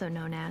of, also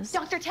known as...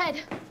 Dr.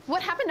 Ted,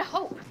 what happened to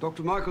Hope?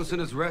 Dr.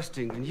 Michelson is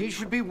resting, and you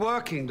should be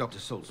working, Dr.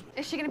 Saltzman.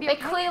 Is she gonna be They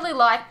okay? clearly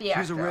like the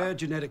actor. She's a rare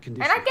genetic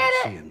condition And I get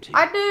called it. CMT.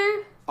 I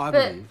do. I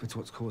but believe it's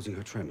what's causing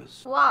her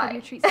tremors. why?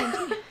 treat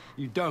CMT.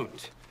 You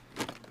don't.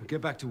 Now get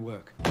back to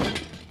work.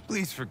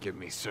 Please forgive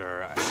me,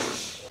 sir.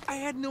 I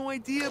had no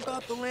idea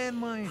about the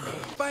landmine.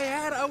 If I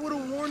had, I would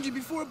have warned you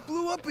before it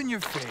blew up in your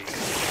face.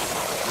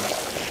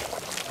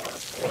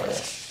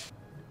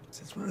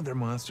 Since when are there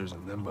monsters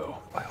in Limbo?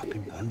 I've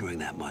been wondering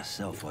that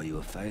myself while you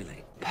were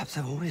failing. Perhaps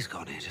they've always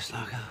gone here just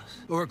like us.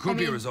 Or it could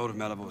be a result of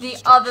Malibu's The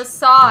destruction. other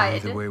side.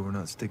 Either way, we're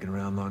not sticking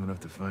around long enough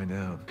to find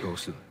out.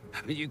 Ghosted.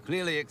 But you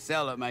clearly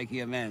excel at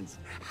making amends.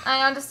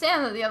 I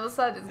understand that the other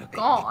side is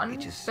gone,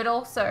 just but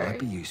also, might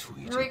be useful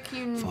you to Rick,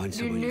 you find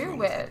someone knew wrong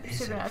where with.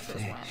 It's a Supernaturals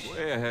flesh. went.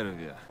 Way ahead of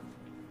you.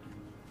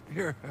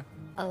 Here.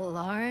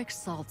 Alaric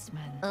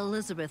Saltzman,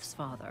 Elizabeth's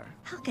father.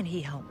 How can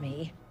he help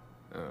me?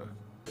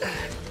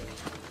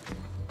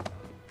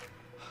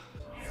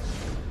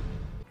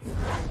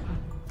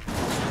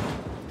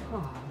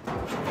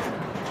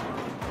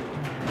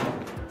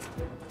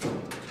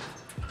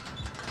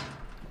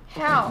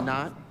 How?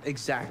 Not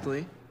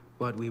exactly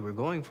what we were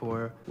going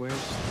for. Where's...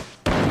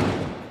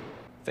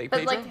 Fake But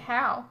Pedro? like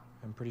how?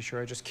 I'm pretty sure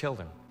I just killed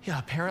him. Yeah,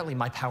 apparently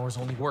my powers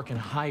only work in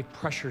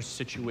high-pressure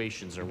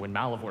situations or when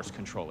Malivor's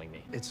controlling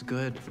me. It's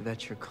good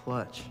that you're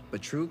clutch,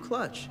 but true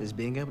clutch is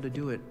being able to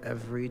do it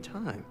every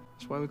time.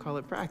 That's why we call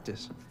it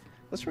practice.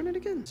 Let's run it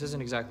again. This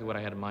isn't exactly what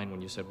I had in mind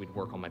when you said we'd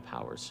work on my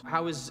powers.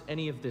 How is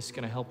any of this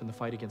gonna help in the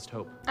fight against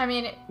Hope? I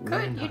mean, it We're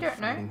could. You not don't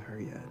know. fighting her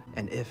yet.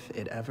 And if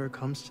it ever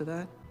comes to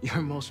that,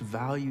 your most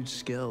valued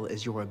skill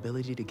is your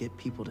ability to get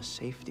people to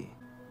safety.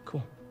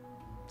 Cool.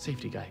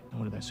 Safety guy. No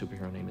wonder that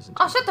superhero name isn't.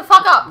 Oh, shut the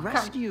fuck up!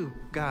 Rescue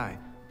guy.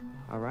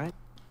 All right.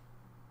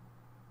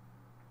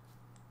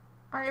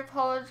 I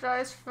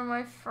apologize for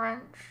my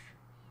French.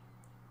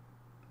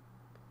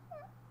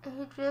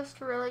 It just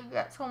really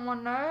gets on my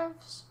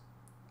nerves.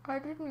 I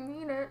didn't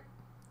mean it.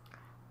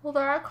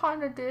 Although I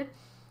kinda did.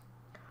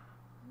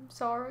 I'm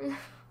sorry.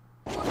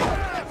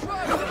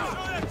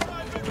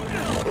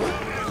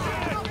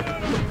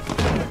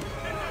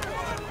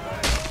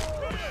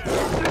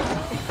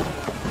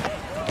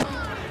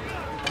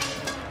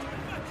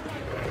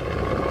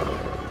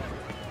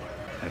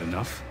 Had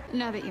enough?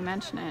 Now that you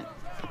mention it,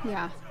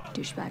 yeah,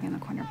 douchebag in the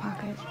corner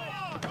pocket.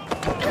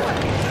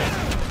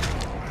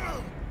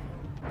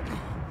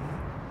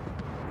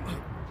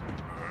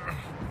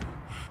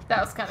 That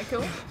was kinda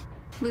cool.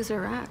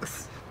 Loser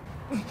Rex.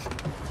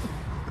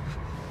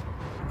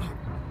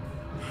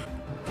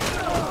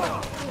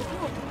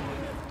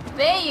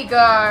 There you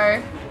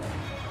go.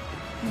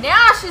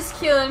 Now she's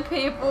killing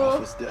people.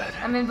 Alpha's dead.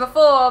 I mean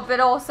before, but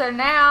also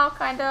now,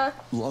 kinda.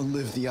 Long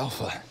live the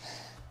Alpha.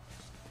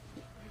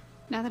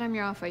 Now that I'm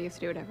your alpha, you have to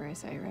do whatever I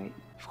say, right?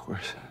 Of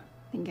course.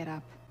 Then get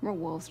up. We're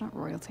wolves, not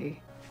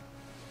royalty.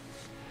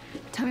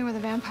 Tell me where the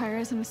vampire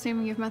is. I'm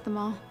assuming you've met them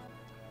all.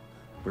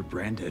 We're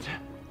branded.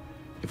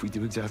 If we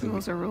do exactly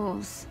Rules are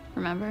rules,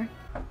 remember?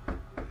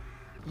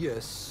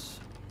 Yes.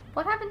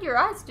 What happened to your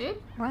eyes,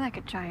 dude? More like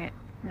a giant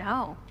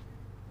no.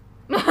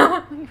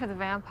 Looking for the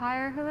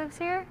vampire who lives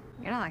here?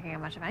 You're not looking at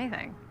much of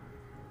anything.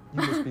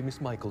 You must be Miss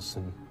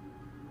Michelson.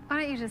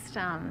 Why don't you just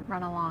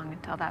run along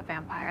and tell that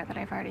vampire that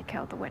I've already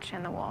killed the witch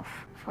and the wolf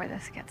before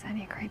this gets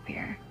any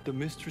creepier? The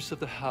mistress of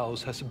the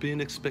house has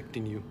been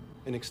expecting you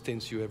and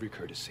extends you every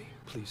courtesy.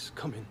 Please,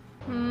 come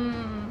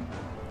in.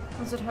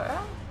 Was it her?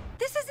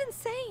 This is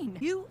insane!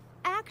 You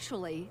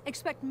actually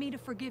expect me to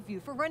forgive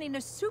you for running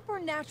a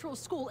supernatural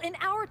school in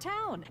our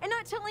town and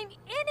not telling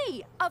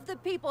any of the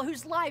people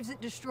whose lives it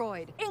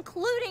destroyed,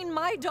 including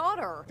my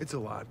daughter. It's a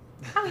lot.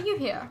 How are you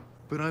here?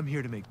 But I'm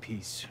here to make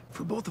peace.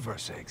 For both of our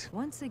sakes.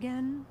 Once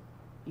again,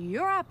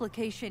 your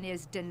application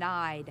is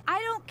denied.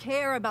 I don't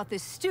care about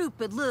this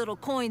stupid little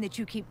coin that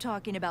you keep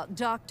talking about,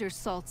 Dr.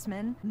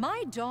 Saltzman.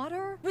 My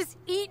daughter was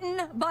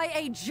eaten by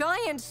a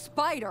giant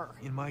spider.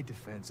 In my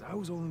defense, I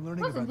was only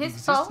learning Wasn't about the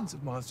his fault. existence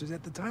of monsters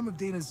at the time of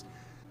Dana's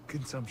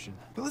consumption.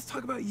 But let's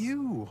talk about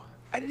you.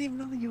 I didn't even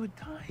know that you had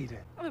died.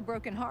 I have a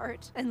broken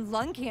heart and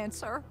lung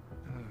cancer.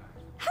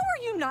 How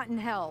are you not in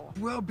hell?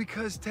 Well,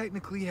 because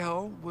technically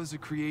hell was a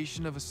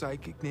creation of a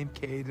psychic named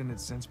Cade and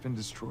it's since been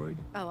destroyed.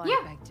 Oh, I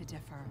Yeah. beg to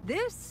differ.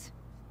 This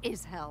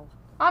is hell.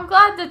 I'm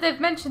glad that they've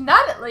mentioned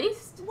that at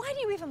least. Why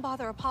do you even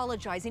bother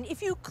apologizing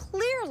if you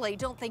clearly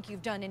don't think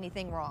you've done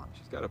anything wrong?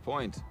 She's got a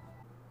point.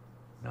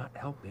 Not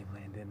helping,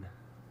 Landon.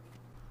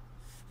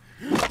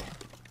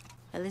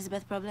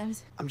 Elizabeth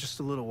problems? I'm just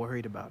a little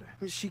worried about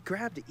her. She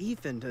grabbed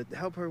Ethan to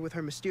help her with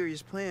her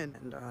mysterious plan,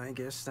 and I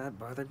guess that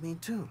bothered me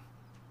too.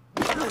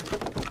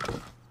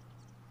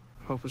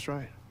 Hope was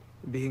right.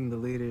 Being the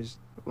leader is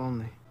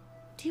lonely.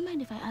 Do you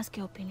mind if I ask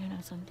your opinion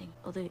on something?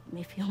 Although it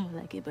may feel more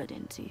like a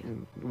burden to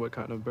you. What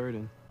kind of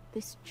burden?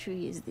 This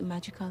tree is the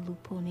magical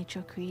loophole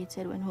nature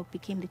created when Hope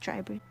became the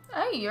tribrid.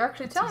 Hey, you're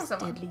actually telling It's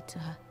someone. deadly to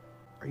her.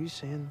 Are you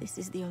saying? This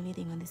is the only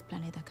thing on this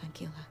planet that can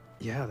kill her.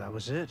 Yeah, that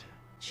was it.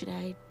 Should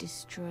I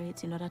destroy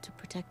it in order to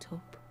protect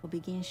Hope? Or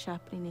begin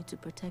sharpening it to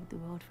protect the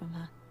world from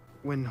her?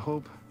 When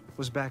Hope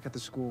was back at the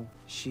school,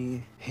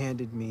 she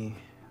handed me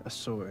a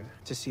sword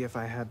to see if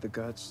I had the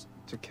guts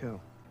to kill.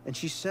 And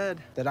she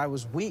said that I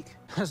was weak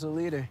as a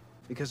leader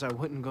because I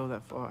wouldn't go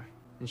that far.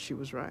 And she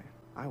was right.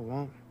 I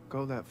won't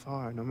go that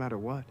far no matter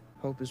what.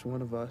 Hope is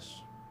one of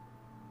us.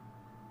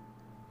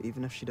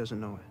 Even if she doesn't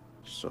know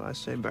it. So I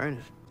say burn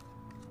it.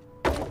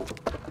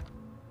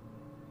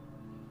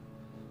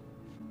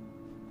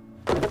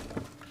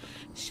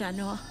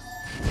 Shanoa.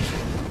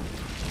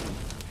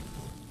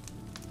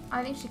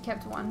 I think she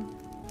kept one.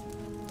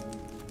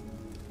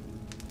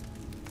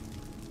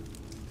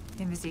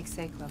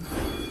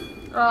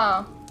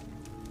 Oh.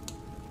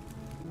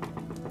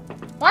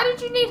 Why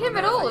did you need him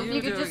at all if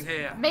you could just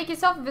make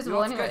yourself invisible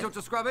You're anyway? scheduled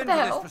to scrub What into the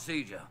this hell?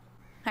 procedure.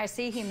 I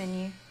see him in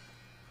you.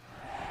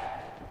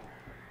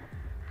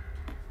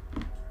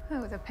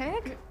 Oh, the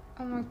pig?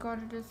 Oh my god,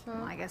 it is her.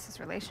 Well, I guess this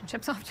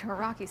relationship's off to a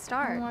rocky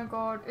start. Oh my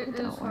god, it is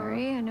Don't her.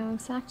 worry, I know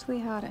exactly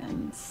how it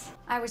ends.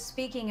 I was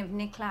speaking of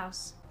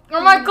Niklaus.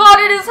 Oh my god,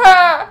 it is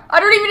her! I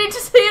don't even need to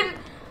see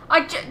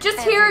it. Just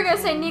hearing her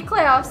say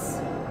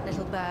Niklaus.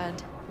 Little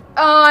bird.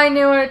 Oh, I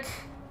knew it.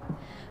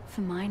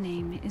 For my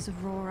name is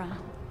Aurora.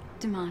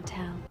 de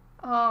Martel.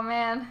 Oh,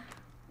 man.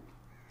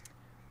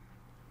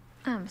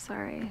 I'm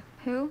sorry.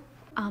 Who?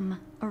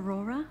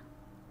 Aurora?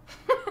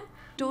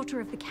 Daughter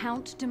of the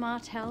Count de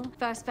Martel,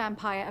 first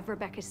vampire of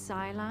Rebecca's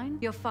Sire line,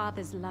 your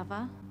father's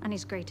lover, and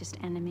his greatest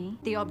enemy,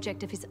 the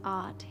object of his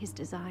art, his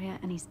desire,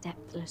 and his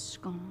depthless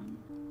scorn.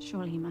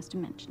 Surely you must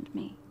have mentioned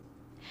me.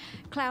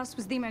 Klaus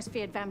was the most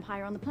feared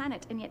vampire on the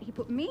planet, and yet he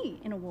put me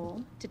in a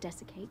wall to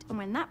desiccate, and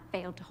when that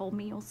failed to hold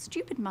me, your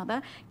stupid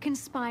mother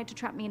conspired to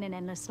trap me in an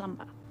endless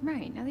slumber.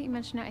 Right, now that you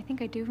mention it, I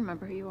think I do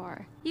remember who you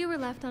are. You were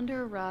left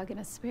under a rug in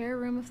a spare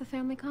room of the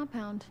family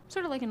compound.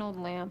 Sort of like an old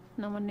lamp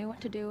no one knew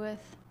what to do with.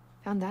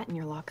 Found that in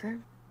your locker?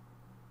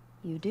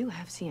 You do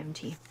have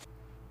CMT.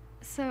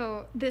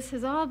 So, this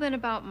has all been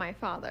about my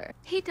father.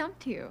 He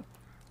dumped you.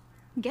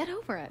 Get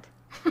over it.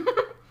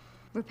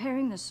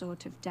 Repairing the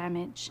sort of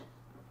damage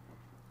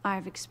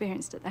I've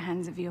experienced at the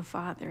hands of your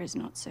father is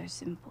not so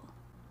simple.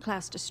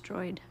 Klaus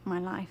destroyed my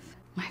life,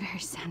 my very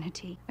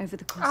sanity, over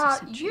the course of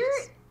centuries.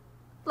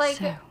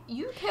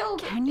 You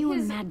killed Can you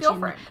his imagine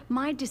girlfriend.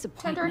 my Turned her into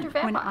disappointment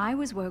when vampire. I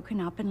was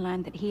woken up and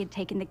learned that he had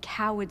taken the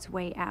coward's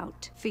way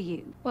out for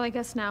you? Well, I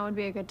guess now would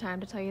be a good time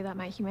to tell you that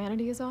my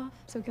humanity is off.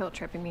 So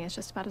guilt-tripping me is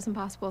just about as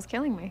impossible as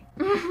killing me.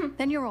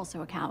 Then you're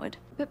also a coward.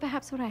 But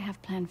perhaps what I have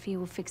planned for you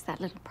will fix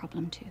that little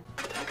problem too.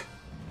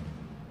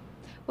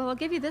 Well, I'll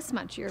give you this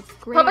much. You're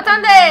great Papa at Tunde!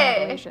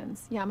 understanding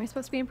relations. Yeah, am I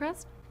supposed to be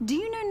impressed? Do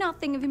you know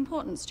nothing of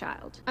importance,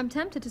 child? I'm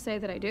tempted to say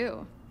that I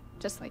do.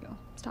 Just so you'll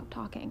stop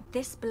talking.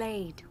 This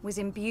blade was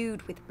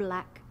imbued with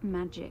black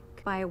magic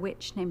by a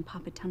witch named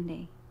Papa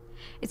Tunde.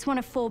 It's one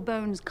of 4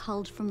 bones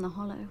culled from the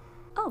Hollow.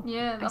 Oh,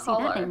 Yeah, the I see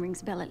Hollow. that name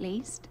rings a bell at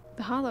least.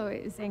 The Hollow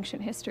is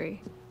ancient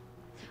history.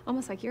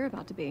 Almost like you're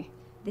about to be.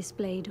 This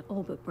blade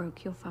all but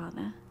broke your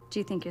father. Do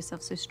you think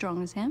yourself so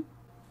strong as him?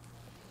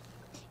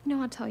 You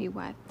know, I'll tell you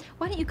what.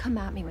 Why don't you come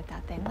at me with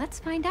that thing? Let's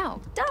find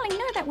out. Darling,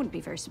 no, that wouldn't be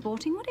very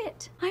sporting, would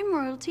it? I'm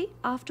royalty,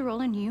 after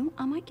all, and you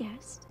are my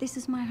guest. This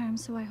is my home,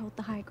 so I hold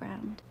the high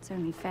ground. It's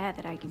only fair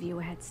that I give you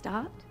a head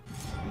start.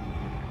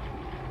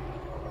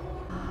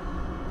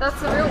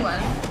 That's the real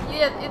one.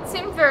 Yeah, it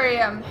seemed very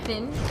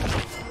thin.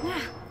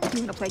 You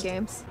wanna play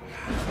games?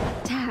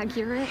 Tag,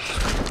 you're it.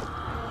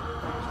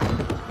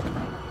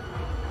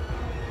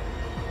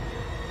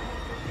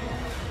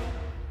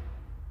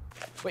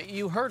 Wait,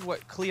 you heard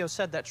what Cleo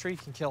said, that tree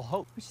can kill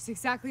hope. Which is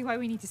exactly why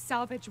we need to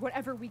salvage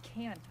whatever we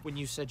can. When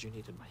you said you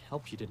needed my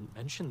help, you didn't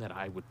mention that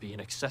I would be an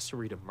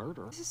accessory to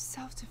murder. This is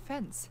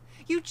self-defense.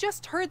 You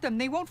just heard them.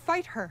 They won't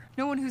fight her.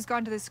 No one who's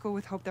gone to this school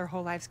with Hope their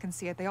whole lives can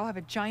see it. They all have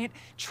a giant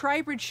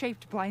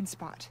tribrid-shaped blind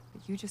spot.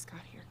 But you just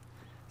got here,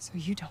 so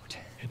you don't.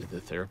 And did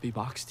the therapy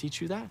box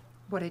teach you that?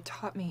 What it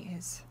taught me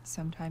is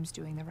sometimes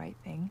doing the right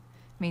thing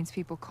means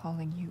people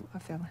calling you a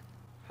villain.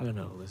 I don't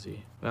know,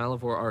 Lizzie.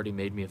 Malivore already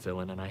made me a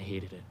villain, and I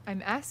hated it.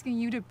 I'm asking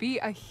you to be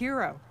a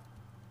hero.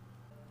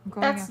 I'm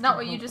going That's after not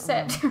what you Hope just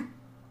said. alone.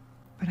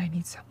 But I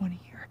need someone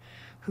here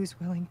who's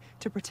willing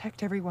to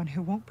protect everyone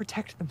who won't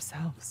protect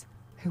themselves.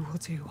 Who will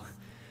do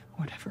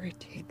whatever it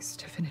takes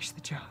to finish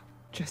the job,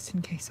 just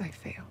in case I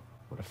fail.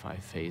 What if I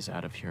phase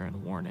out of here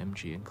and warn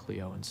MG and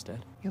Cleo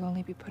instead? You'll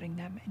only be putting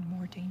them in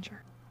more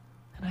danger.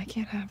 And I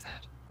can't have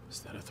that. Is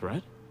that a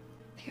threat?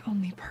 The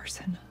only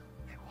person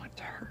I want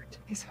to hurt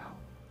is Hope.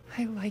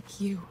 I like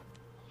you,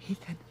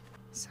 Ethan.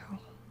 So,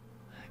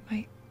 I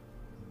might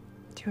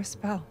do a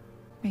spell.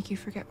 Make you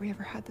forget we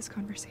ever had this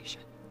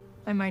conversation.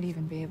 I might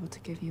even be able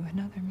to give you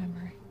another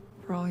memory.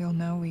 For all you'll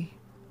know, we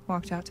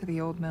walked out to the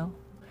old mill.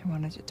 I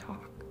wanted to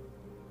talk.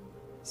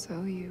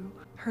 So you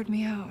heard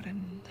me out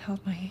and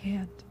held my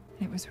hand.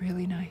 It was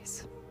really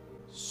nice.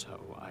 So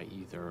I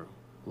either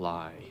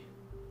lie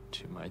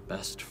to my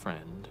best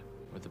friend,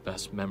 or the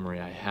best memory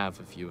I have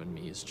of you and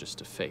me is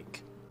just a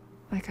fake.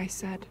 Like I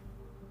said,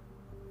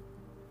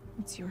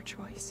 it's your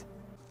choice.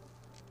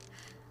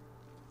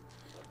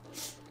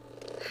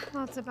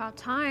 Well, it's about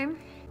time.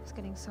 I was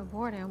getting so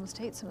bored I almost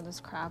ate some of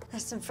this crap.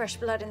 There's some fresh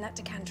blood in that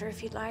decanter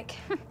if you'd like.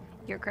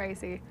 You're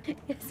crazy.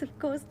 Yes, of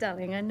course,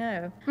 darling, I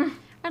know.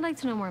 I'd like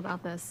to know more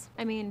about this.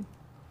 I mean,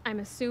 I'm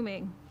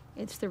assuming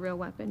it's the real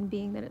weapon,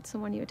 being that it's the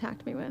one you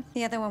attacked me with.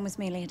 The other one was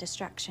merely a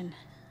distraction.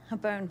 A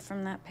bone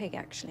from that pig,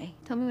 actually.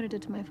 Tell me what it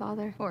did to my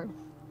father. Or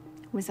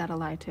was that a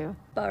lie, too?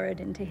 Burrowed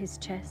into his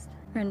chest,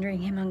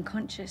 rendering him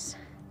unconscious.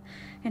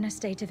 In a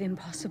state of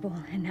impossible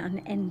and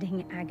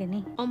unending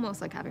agony. Almost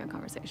like having a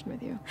conversation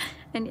with you.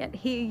 And yet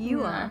here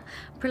you are,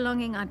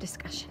 prolonging our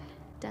discussion.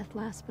 Death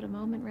lasts but a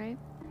moment, right?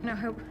 No,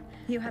 Hope,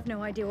 you have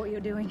no idea what you're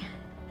doing.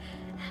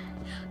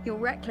 You're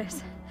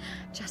reckless,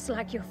 just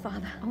like your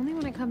father. Only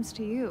when it comes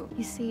to you.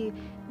 You see,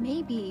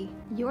 maybe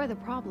you're the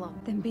problem.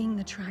 Then being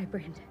the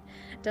tribrid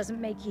doesn't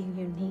make you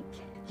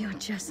unique. You're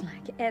just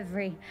like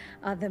every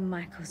other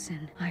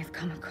Michelson I've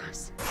come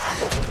across.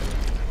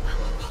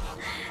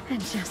 And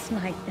just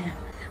like them,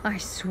 I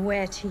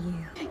swear to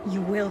you,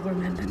 you will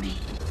remember me.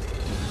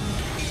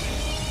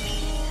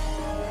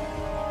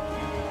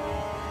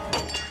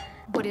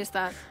 What is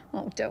that?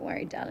 Oh, don't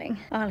worry, darling.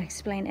 I'll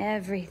explain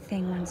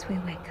everything once we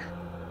wake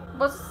up.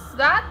 Was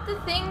that the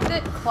thing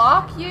that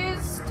Clark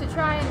used to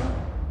try and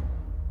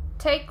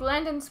take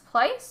Landon's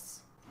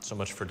place? So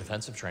much for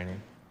defensive training.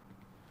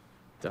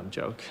 Dumb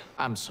joke.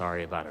 I'm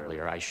sorry about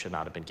earlier. I should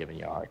not have been giving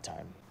you a hard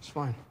time. It's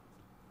fine.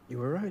 You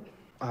were right.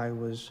 I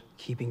was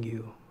keeping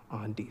you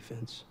on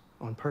defense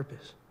on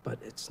purpose. But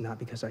it's not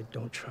because I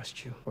don't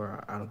trust you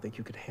or I don't think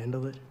you could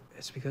handle it.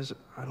 It's because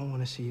I don't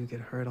want to see you get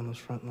hurt on those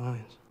front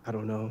lines. I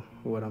don't know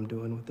what I'm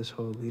doing with this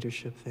whole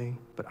leadership thing,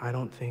 but I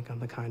don't think I'm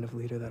the kind of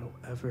leader that'll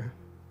ever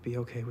be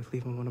okay with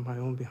leaving one of my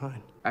own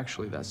behind.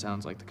 Actually, that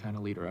sounds like the kind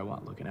of leader I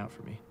want looking out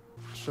for me.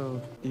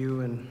 So, you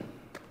and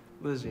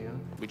Lizzie, huh?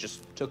 We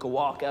just took a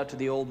walk out to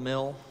the old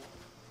mill.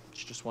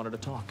 She just wanted to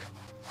talk.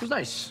 It was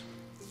nice.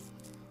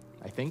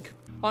 I think.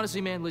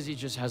 Honestly, man, Lizzie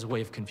just has a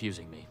way of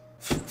confusing me.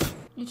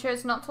 You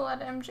chose not to let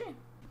MG.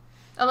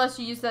 Unless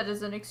you use that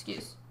as an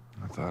excuse.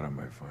 I thought I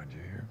might find you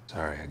here.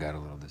 Sorry, I got a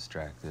little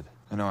distracted.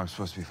 I know I'm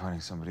supposed to be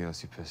finding somebody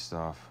else you pissed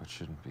off, which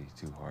shouldn't be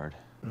too hard.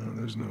 No,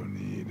 there's no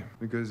need.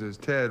 Because as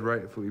Ted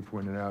rightfully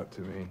pointed out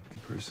to me, the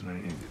person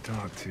I need to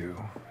talk to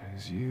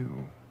is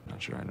you.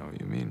 Not sure I know what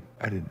you mean.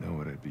 I didn't know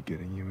what I'd be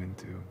getting you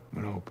into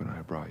when Hope and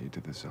I brought you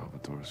to the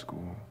Salvatore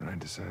school, and I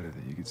decided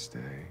that you could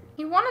stay.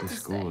 He wanted this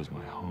to school stay. is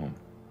my home.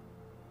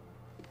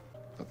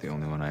 But the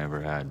only one I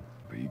ever had.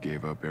 But you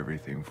gave up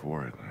everything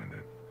for it,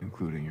 Landon,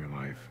 including your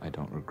life. I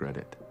don't regret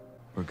it.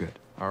 We're good.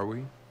 Are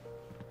we?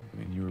 I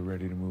mean, you were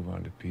ready to move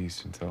on to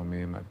peace until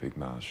me and my big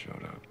mouth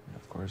showed up. And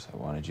of course, I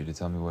wanted you to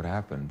tell me what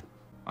happened.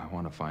 I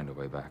want to find a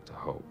way back to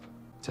Hope,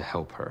 to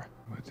help her.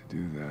 But to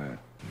do that,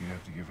 you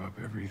have to give up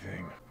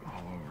everything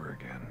all over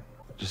again.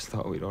 Just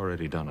thought we'd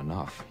already done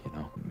enough, you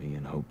know? Me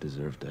and Hope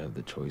deserve to have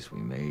the choice we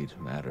made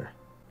matter.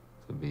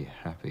 To be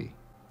happy,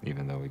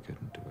 even though we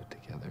couldn't do it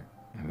together.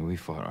 I mean, we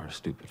fought our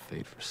stupid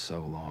fate for so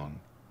long,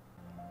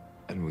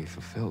 and we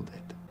fulfilled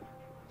it.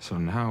 So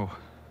now,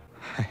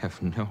 I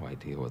have no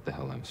idea what the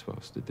hell I'm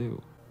supposed to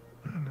do.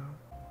 I know,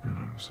 and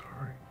I'm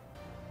sorry.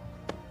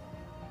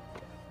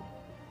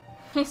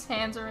 His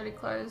hand's already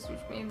closed,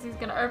 which means he's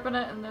gonna open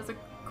it and there's a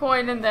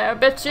coin in there, I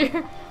bet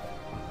you.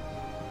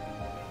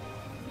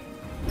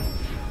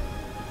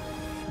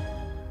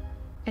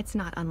 It's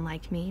not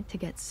unlike me to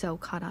get so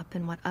caught up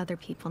in what other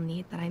people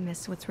need that I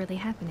miss what's really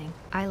happening.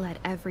 I let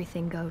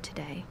everything go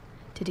today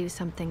to do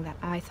something that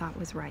I thought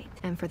was right.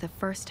 And for the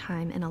first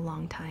time in a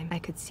long time, I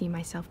could see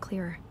myself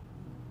clearer.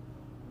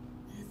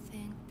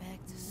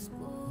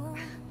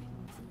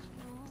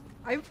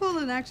 I pulled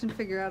an action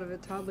figure out of a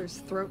toddler's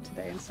throat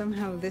today, and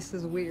somehow this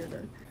is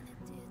weirder.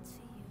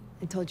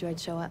 I told you I'd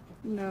show up.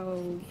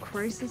 No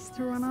crisis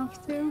to run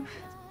off to?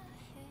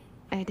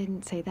 I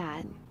didn't say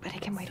that, but I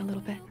can wait a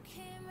little bit.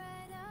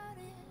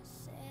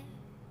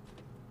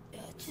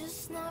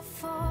 Just not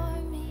for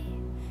me.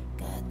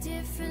 Got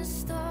different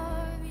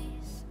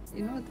stories.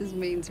 You know what this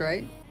means,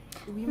 right?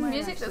 We might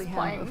Music actually is have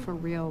playing. a for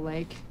real,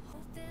 like,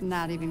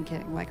 not even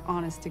kidding, like,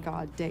 honest to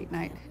God date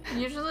night.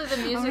 Usually the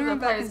I'm music gonna that run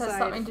back plays has inside,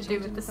 something to do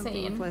change with the into something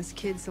scene. with less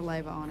kid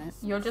saliva on it.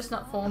 You're just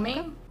not for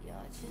me.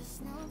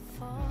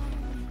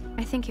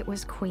 I think it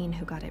was Queen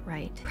who got it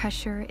right.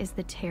 Pressure is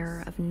the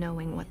terror of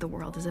knowing what the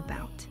world is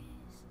about.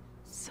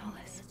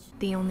 Solace.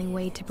 The only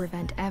way to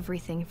prevent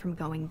everything from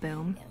going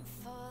boom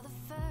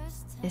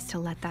is to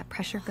let that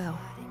pressure go.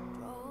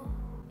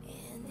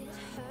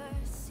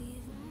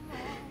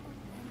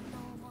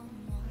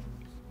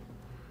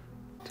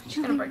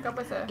 She's gonna break up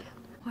with her.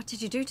 What did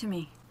you do to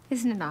me?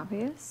 Isn't it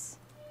obvious?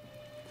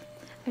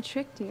 I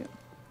tricked you.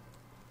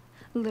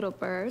 Little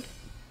bird.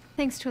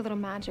 Thanks to a little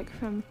magic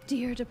from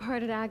dear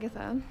departed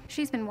Agatha.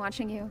 She's been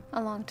watching you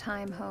a long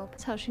time, Hope.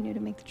 That's how she knew to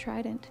make the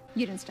trident.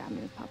 You didn't stab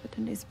me with Papa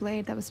Tunde's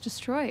blade that was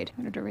destroyed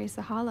in order to raise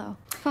the hollow.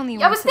 If only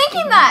you I was weren't so thinking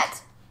ignorant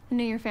that! and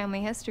knew your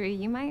family history,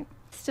 you might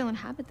still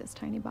inhabit this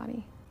tiny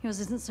body.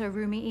 Yours isn't so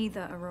roomy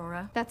either,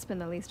 Aurora. That's been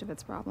the least of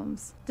its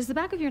problems. Does the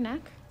back of your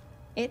neck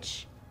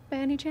itch by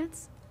any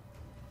chance?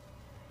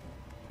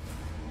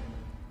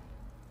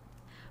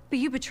 But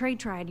you betrayed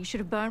Triad. You should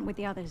have burnt with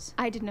the others.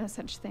 I did no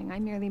such thing. I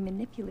merely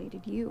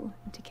manipulated you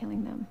into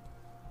killing them.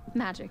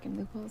 Magic and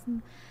loopholes,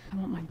 and I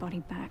want my body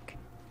back.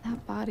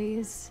 that body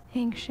is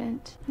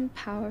ancient and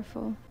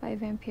powerful by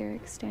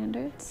vampiric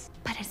standards.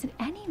 But is it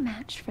any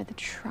match for the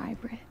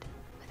tribrid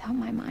without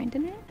my mind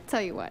in it?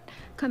 Tell you what,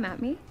 come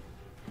at me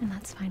and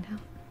let's find out.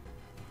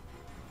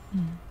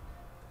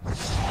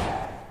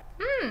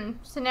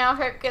 So now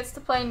Hope gets to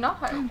play not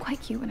Hope. I'm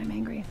quite cute when I'm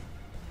angry.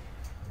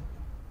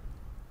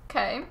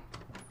 Okay.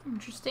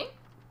 Interesting.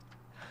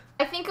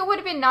 I think it would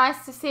have been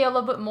nice to see a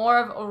little bit more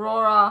of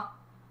Aurora,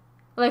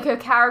 like her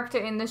character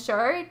in the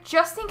show,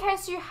 just in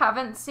case you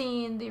haven't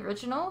seen the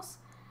originals.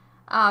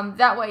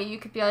 That way you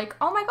could be like,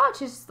 oh my god,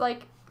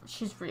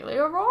 she's really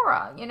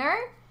Aurora, you know?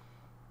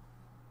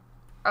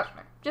 I don't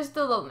know, just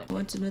a little bit. I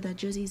want to know that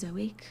Josie's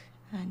awake,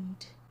 and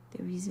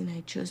the reason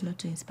I chose not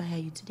to inspire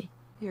you today.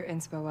 Your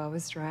inspo well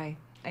was dry.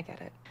 I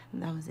get it.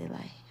 That was a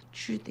lie.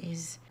 Truth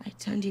is, I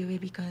turned you away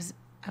because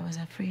I was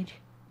afraid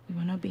you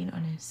were not being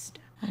honest,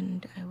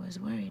 and I was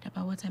worried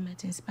about what I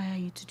might inspire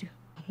you to do,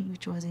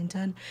 which was in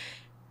turn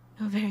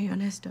not very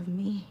honest of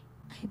me.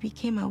 I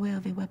became aware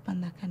of a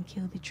weapon that can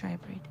kill the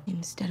tribrid.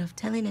 Instead of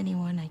telling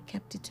anyone, I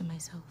kept it to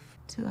myself.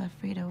 Too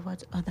afraid of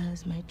what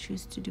others might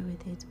choose to do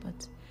with it,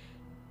 but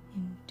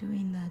in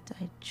doing that,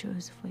 I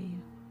chose for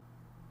you.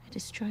 I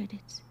destroyed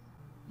it.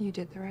 You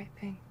did the right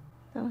thing.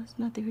 That was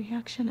not the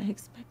reaction I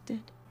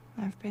expected.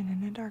 I've been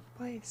in a dark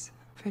place.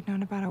 If I'd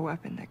known about a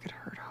weapon that could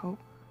hurt Hope,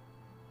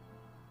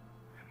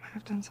 I might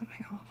have done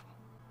something awful.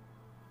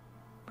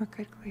 We're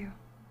good, Cleo.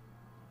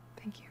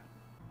 Thank you.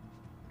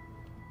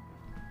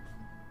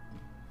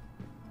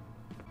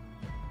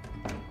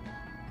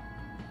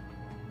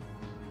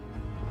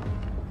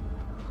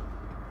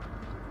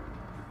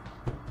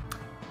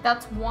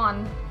 That's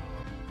 1,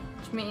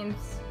 which means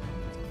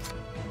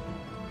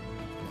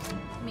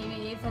maybe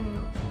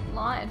even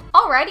lied.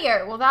 Alrighty,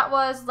 well that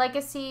was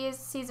Legacies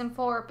Season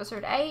 4,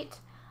 Episode 8.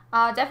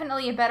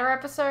 Definitely a better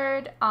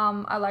episode.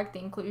 I liked the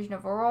inclusion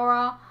of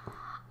Aurora.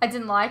 I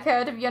didn't like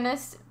her, to be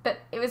honest, but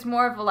it was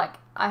more of a, like,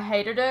 I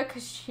hated her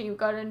because she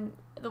got in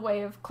the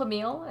way of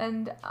Camille,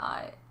 and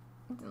I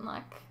didn't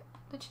like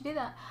that she did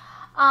that.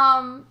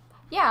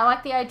 Yeah, I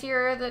like the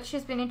idea that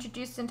she's been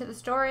introduced into the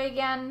story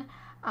again.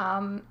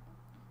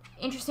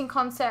 Interesting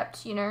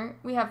concept, you know,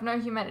 we have no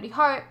humanity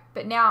hope,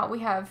 but now we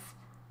have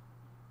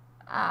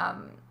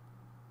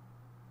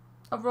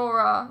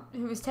Aurora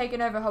who has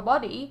taken over her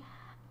body.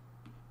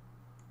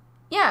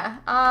 Yeah,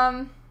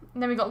 and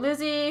then we got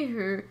Lizzie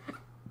who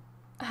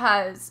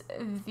has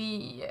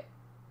the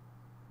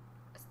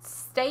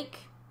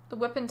stake, the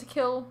weapon to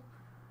kill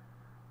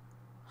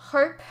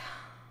Hope,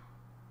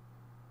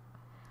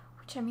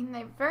 which I mean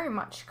they very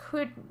much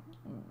could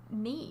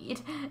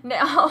need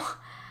now.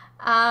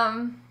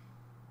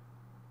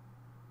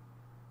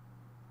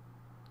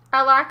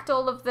 I liked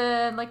all of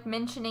the, like,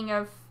 mentioning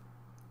of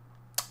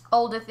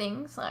older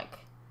things,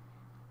 like,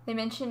 they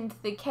mentioned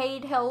the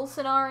Cade Hell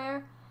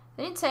scenario.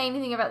 They didn't say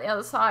anything about the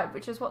other side,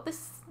 which is what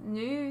this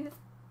new,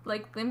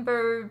 like,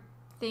 limbo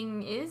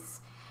thing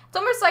is. It's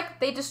almost like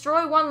they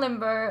destroy one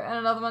limbo and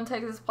another one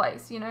takes its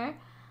place, you know?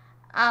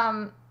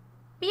 But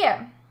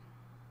yeah.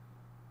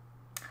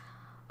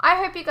 I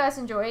hope you guys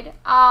enjoyed.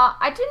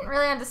 I didn't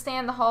really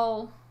understand the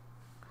whole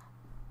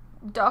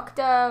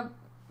Dr.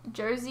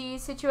 Josie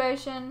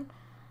situation.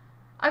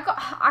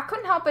 I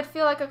couldn't help but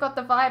feel like I got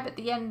the vibe at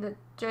the end that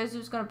Josie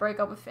was going to break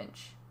up with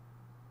Finch.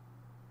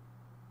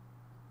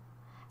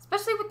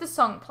 Especially with the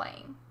song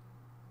playing.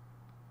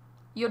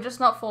 You're just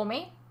not for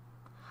me?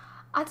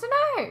 I don't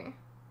know.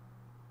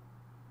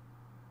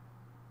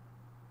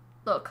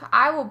 Look,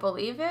 I will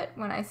believe it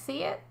when I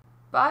see it,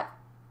 but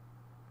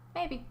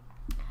maybe.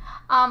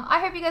 I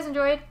hope you guys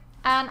enjoyed,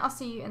 and I'll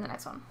see you in the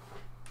next one.